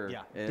the year,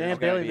 Dan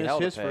Bailey missed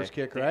his first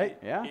kick, right?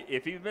 Yeah.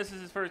 If he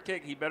misses his first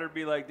kick, he better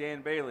be like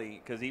Dan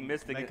Bailey because he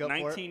missed the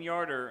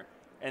 19-yarder,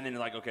 and then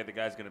like, okay, the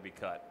guy's going to be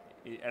cut.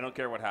 I don't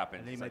care what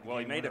happens. He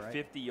made a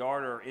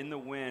 50-yarder in the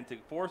wind to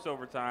force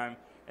overtime,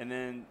 and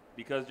then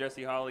because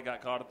Jesse Holley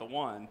got caught at the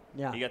 1,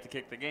 he got to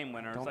kick the game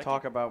winner. Don't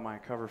talk about my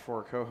Cover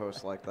 4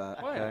 co-host like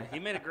that. What? Okay? He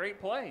made a great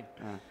play.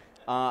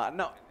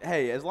 No,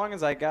 hey, as long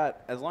as I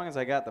got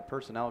the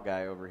personnel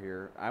guy over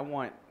here, I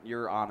want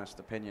your honest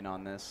opinion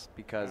on this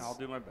because I'll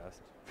do my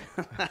best.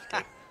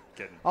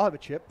 Kidding. I'll have a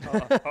chip.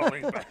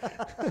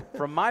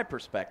 From my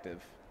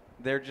perspective,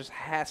 there just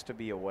has to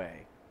be a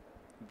way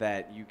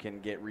that you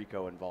can get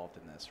Rico involved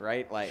in this,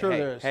 right? Like,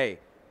 there is. Hey,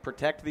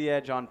 protect the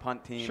edge on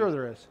punt team. Sure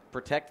there is.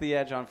 Protect the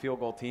edge on field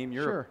goal team.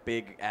 You're a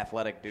big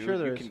athletic dude.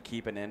 Sure you can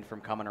keep an end from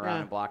coming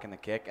around and blocking the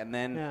kick, and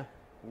then. Yeah.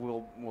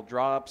 We'll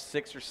draw up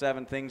 6 or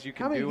 7 things you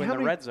can do in the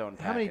red zone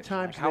package. How many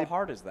times? How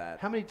hard is that?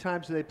 How many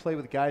times do they play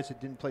with guys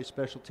that didn't play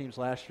special teams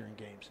last year in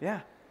games?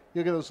 Yeah.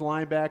 You look at those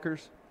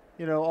linebackers.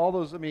 All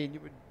those. I mean,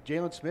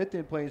 Jalen Smith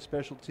didn't play in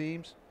special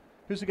teams.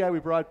 Who's the guy we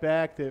brought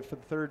back for the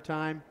third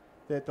time?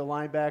 That the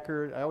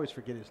linebacker. I always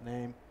forget his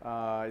name.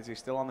 Is he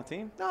still on the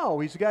team? No,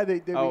 he's the guy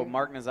that.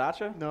 Mark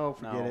Nazacha? No,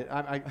 forget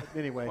it.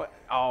 Anyway.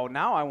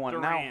 Now I want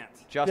Durant.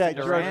 Justin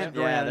Durant.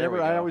 Yeah, there we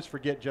go. I always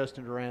forget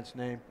Justin Durant's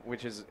name.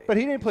 But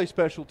he didn't play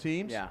special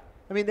teams. Yeah.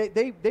 I mean,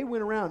 they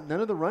went around.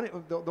 None of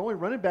the only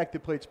running back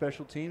that played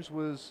special teams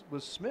was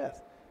Smith.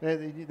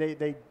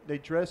 They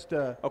dressed.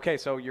 Okay,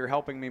 so you're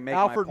helping me make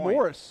Alfred my point.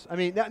 Morris. I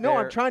mean,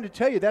 I'm trying to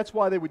tell you that's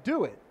why they would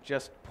do it.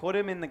 Just put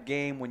him in the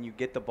game when you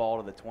get the ball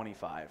to the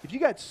 25. If you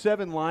got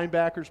 7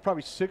 linebackers,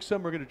 probably 6 of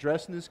them are going to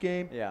dress in this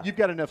game. Yeah. You've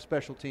got enough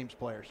special teams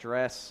players.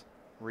 Dress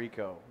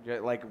Rico.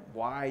 Like,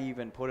 why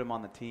even put him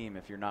on the team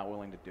if you're not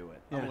willing to do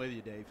it? I'm with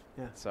you, Dave.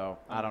 Yeah. So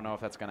I don't know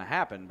if that's going to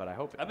happen, but I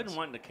hope it I've does. been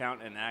wanting to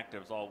count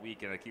inactives all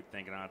week, and I keep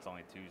thinking, it's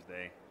only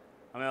Tuesday.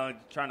 I mean, I'm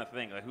trying to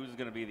think, like, who's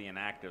going to be the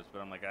inactives,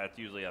 but I'm like, it's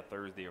usually a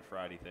Thursday or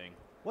Friday thing.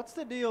 What's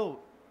the deal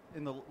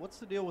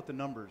with the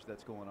numbers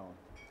that's going on?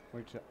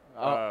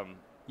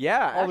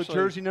 Yeah, all the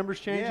jersey numbers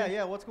changing.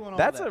 Yeah. What's going on?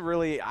 That's with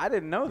that? I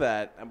didn't know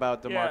that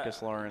about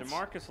DeMarcus Lawrence.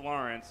 DeMarcus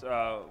Lawrence.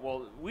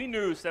 Well, we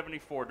knew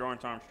 74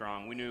 Dorrance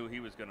Armstrong. We knew he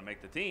was going to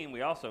make the team.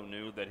 We also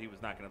knew that he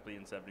was not going to be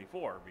in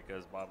 74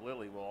 because Bob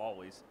Lilly will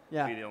always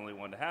be the only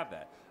one to have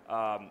that.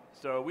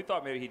 So we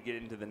thought maybe he'd get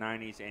into the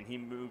 90s, and he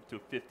moved to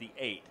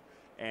 58.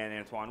 And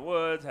Antoine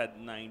Woods had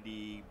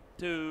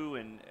 92,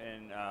 and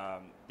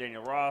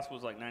Daniel Ross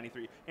was like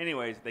 93.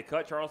 Anyways, they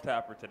cut Charles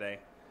Tapper today,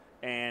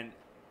 and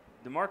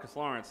DeMarcus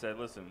Lawrence said,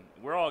 listen,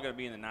 we're all going to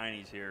be in the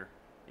 90s here.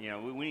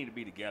 We need to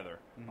be together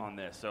on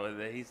this. So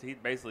he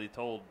basically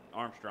told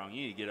Armstrong,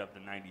 you need to get up to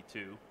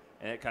 92.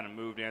 And it kind of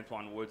moved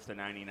Antoine Woods to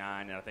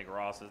 99, and I think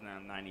Ross is now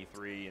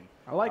 93. And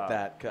I like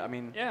that. I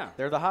mean,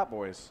 they're the hot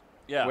boys.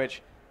 Yeah.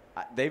 Which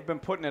they've been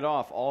putting it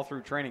off all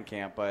through training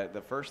camp, but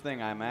the first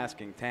thing I'm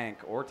asking Tank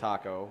or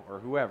Taco or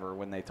whoever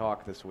when they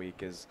talk this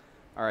week is,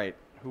 all right,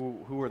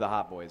 who are the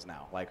hot boys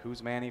now? Like,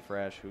 who's Manny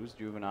Fresh? Who's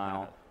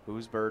Juvenile?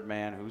 Who's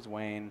Birdman? Who's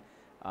Wayne?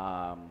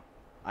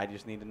 I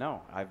just need to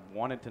know. I've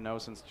wanted to know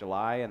since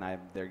July, and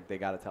they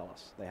got to tell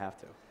us. They have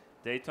to.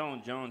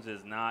 Dayton Jones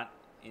is not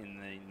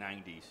in the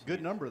 90s.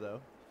 Good number, though.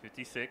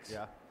 56?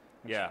 Yeah.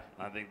 Yeah,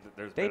 I think that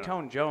there's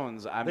Dayton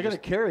Jones. They're going to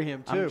carry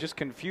him, too. I'm just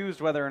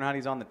confused whether or not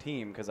he's on the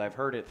team because I've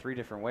heard it 3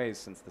 different ways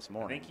since this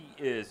morning. I think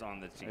he is on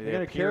the team. They're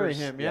going to carry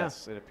him,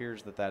 Yes, it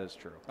appears that is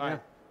true. All right.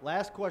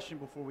 Last question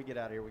before we get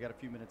out of here. We got a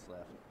few minutes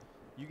left.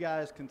 You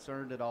guys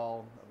concerned at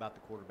all about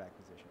the quarterback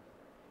position?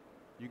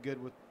 You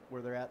good with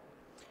where they're at?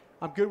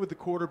 I'm good with the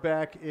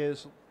quarterback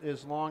as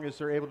long as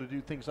they're able to do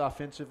things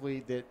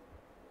offensively that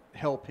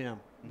help him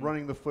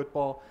running the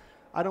football.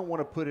 I don't want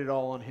to put it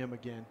all on him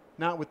again.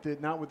 Not with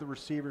the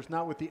receivers,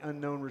 not with the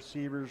unknown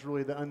receivers,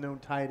 really the unknown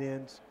tight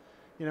ends.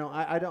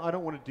 I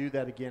don't want to do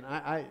that again.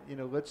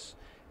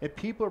 And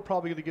people are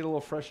probably going to get a little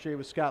frustrated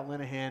with Scott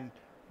Linehan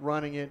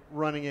running it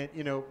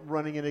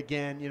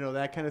again,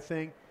 that kind of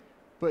thing.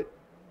 But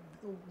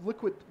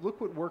look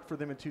what worked for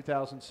them in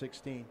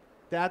 2016.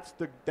 That's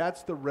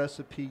the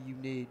recipe you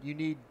need. You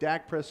need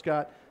Dak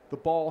Prescott, the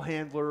ball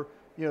handler,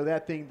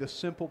 that thing, the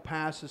simple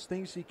passes,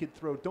 things he could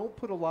throw. Don't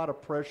put a lot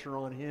of pressure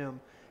on him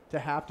to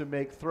have to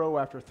make throw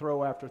after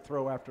throw after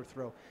throw after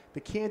throw.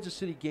 The Kansas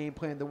City game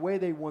plan, the way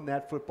they won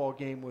that football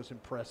game was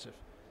impressive.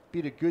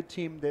 Beat a good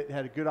team that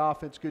had a good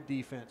offense, good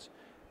defense.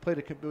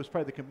 It was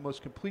probably the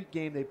most complete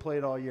game they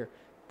played all year.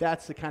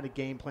 That's the kind of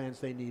game plans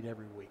they need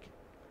every week.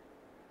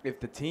 If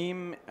the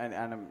team, and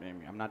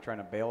I'm not trying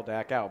to bail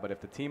Dak out, but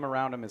if the team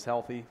around him is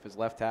healthy, if his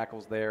left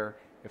tackle's there,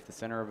 if the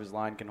center of his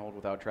line can hold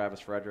without Travis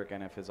Frederick,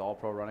 and if his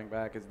all-pro running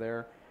back is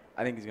there,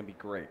 I think he's going to be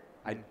great.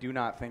 I do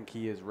not think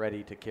he is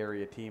ready to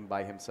carry a team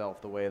by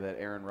himself the way that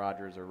Aaron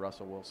Rodgers or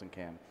Russell Wilson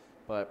can.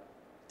 But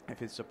if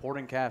his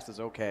supporting cast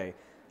is okay,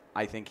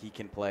 I think he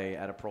can play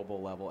at a Pro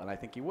Bowl level, and I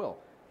think he will.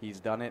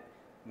 He's done it.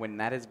 When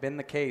that has been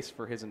the case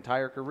for his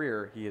entire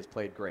career, he has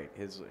played great.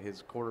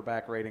 His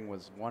quarterback rating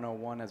was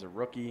 101 as a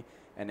rookie,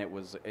 and it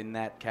was in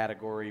that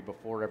category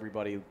before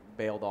everybody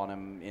bailed on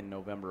him in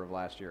November of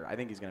last year. I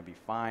think he's going to be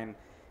fine.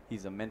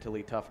 He's a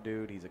mentally tough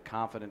dude. He's a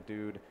confident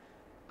dude.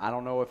 I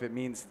don't know if it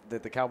means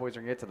that the Cowboys are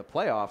going to get to the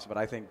playoffs, but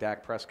I think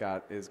Dak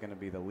Prescott is going to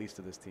be the least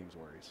of this team's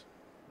worries.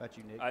 About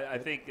you, Nick? I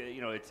think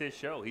it's his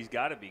show. He's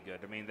got to be good.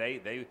 I mean,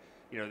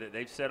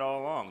 they've said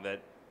all along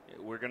that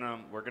we're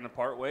gonna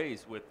part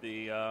ways with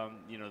the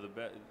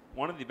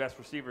one of the best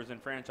receivers in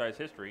franchise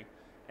history,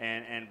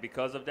 and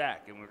because of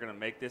Dak, and we're gonna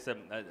make this a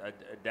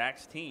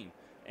Dak's team.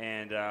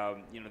 And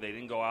they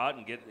didn't go out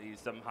and get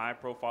some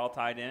high-profile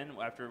tight end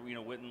after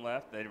Witten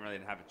left. They didn't really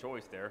have a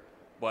choice there,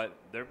 but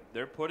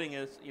they're putting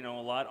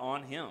a lot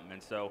on him,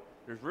 and so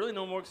there's really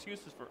no more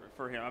excuses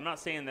for him. I'm not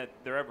saying that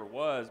there ever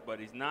was, but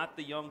he's not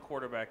the young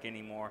quarterback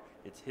anymore.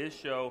 It's his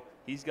show.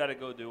 He's got to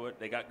go do it.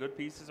 They got good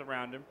pieces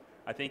around him.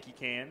 I think he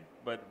can,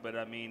 but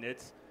I mean,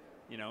 it's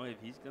if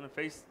he's gonna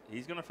face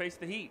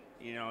the heat.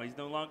 He's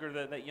no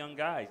longer that young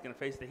guy. He's gonna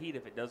face the heat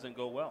if it doesn't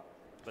go well.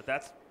 But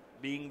that's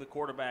being the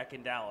quarterback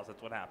in Dallas.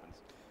 That's what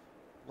happens.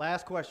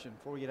 Last question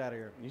before we get out of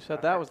here. You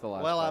said that was the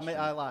last question. Well,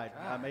 I lied.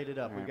 I made it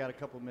up. Right. We've got a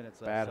couple of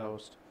minutes left. Bad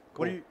host.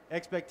 What are your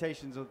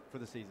expectations for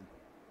the season?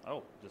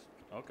 Oh, just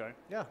okay.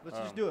 Yeah, let's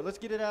just do it. Let's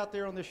get it out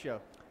there on this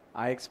show.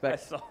 I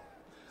expect.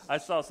 I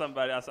saw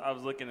somebody. I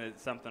was looking at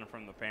something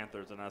from the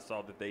Panthers, and I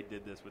saw that they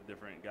did this with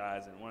different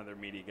guys. And one of their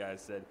media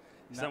guys said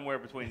somewhere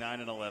between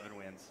 9 and 11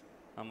 wins.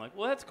 I'm like,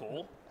 well, that's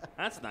cool.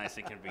 That's nice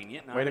and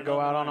convenient. Way to go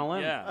out on a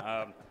limb.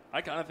 Yeah,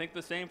 I kind of think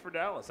the same for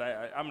Dallas.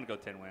 I'm going to go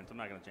 10 wins. I'm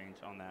not going to change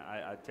on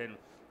that.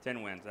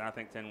 10 wins, and I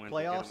think 10 wins.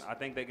 Playoffs. I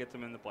think that gets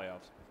them in the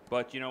playoffs.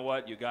 But you know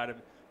what? You got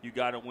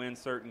to win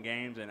certain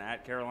games, and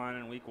at Carolina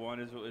in Week 1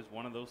 is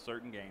one of those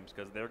certain games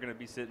because they're going to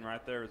be sitting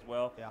right there as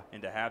well. Yeah.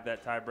 And to have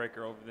that tiebreaker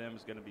over them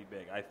is going to be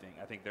big. I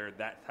think they're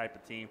that type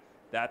of team.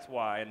 That's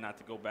why, and not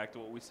to go back to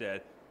what we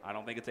said, I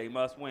don't think it's a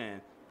must-win,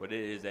 but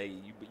it is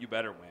you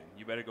better win.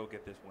 You better go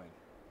get this win.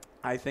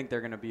 I think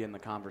they're going to be in the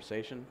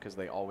conversation because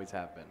they always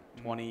have been.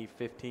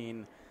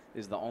 2015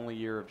 is the only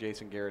year of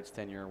Jason Garrett's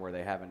tenure where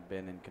they haven't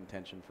been in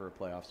contention for a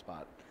playoff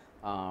spot.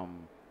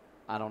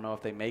 I don't know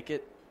if they make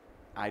it.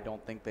 I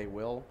don't think they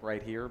will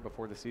right here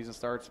before the season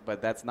starts,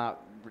 but that's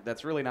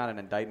really not an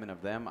indictment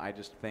of them. I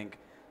just think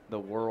the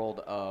world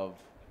of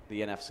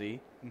the NFC.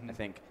 I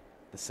think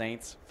the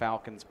Saints,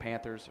 Falcons,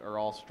 Panthers are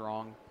all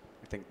strong.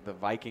 I think the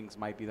Vikings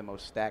might be the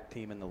most stacked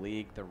team in the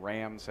league. The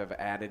Rams have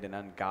added an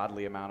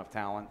ungodly amount of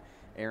talent.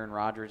 Aaron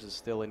Rodgers is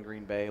still in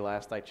Green Bay,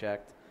 last I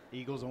checked.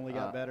 Eagles only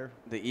got better.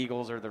 The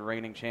Eagles are the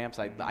reigning champs.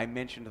 I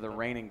mentioned the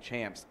reigning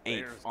champs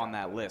 8th on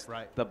that list.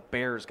 Right. The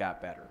Bears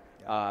got better.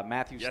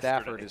 Matthew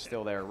Stafford is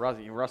still there.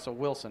 Russell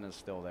Wilson is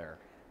still there.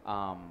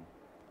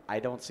 I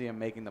don't see him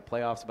making the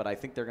playoffs, but I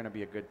think they're going to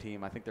be a good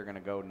team. I think they're going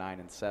to go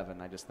 9-7.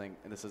 I just think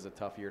this is a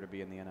tough year to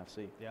be in the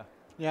NFC.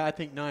 Yeah, I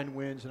think 9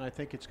 wins, and I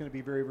think it's going to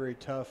be very, very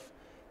tough.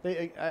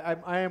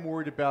 I am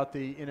worried about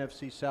the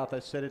NFC South. I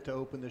said it to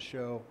open the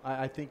show.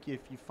 I think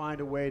if you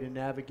find a way to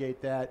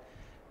navigate that,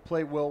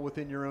 play well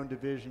within your own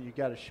division, you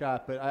got a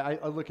shot. But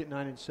I look at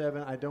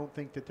 9-7. I don't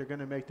think that they're going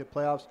to make the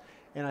playoffs,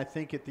 and I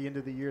think at the end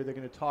of the year they're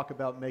going to talk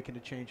about making a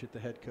change at the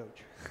head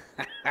coach.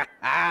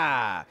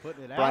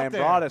 Putting it out Brian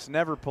there. Broaddus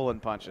never pulling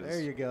punches. There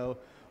you go.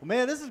 Well,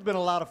 man, this has been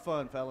a lot of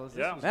fun, fellas.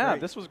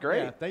 This was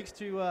great. Yeah, thanks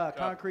to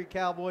Concrete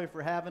Cowboy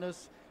for having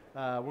us.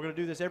 We're going to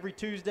do this every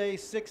Tuesday,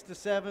 6 to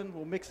 7.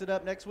 We'll mix it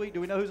up next week.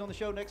 Do we know who's on the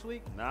show next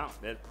week? No,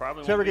 it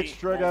probably Whoever won't gets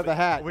struck out of the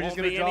hat. We're just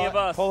going going to to any of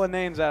us. Pulling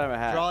names out of a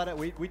hat. Draw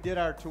it. We did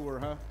our tour,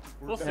 huh?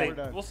 We'll see.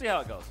 We'll see how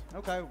it goes.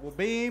 Okay. Well,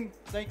 Beam,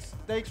 thanks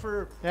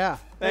for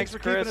Thanks for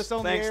Chris. keeping us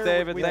on Thanks, the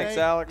air. David. Thanks,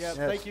 Alex. Yeah, Yes.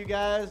 Thank you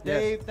guys.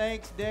 Dave,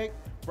 thanks. Nick,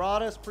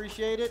 Broaddus,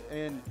 appreciate it.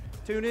 And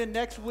tune in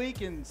next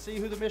week and see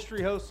who the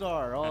mystery hosts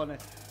are on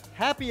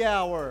Happy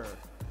Hour.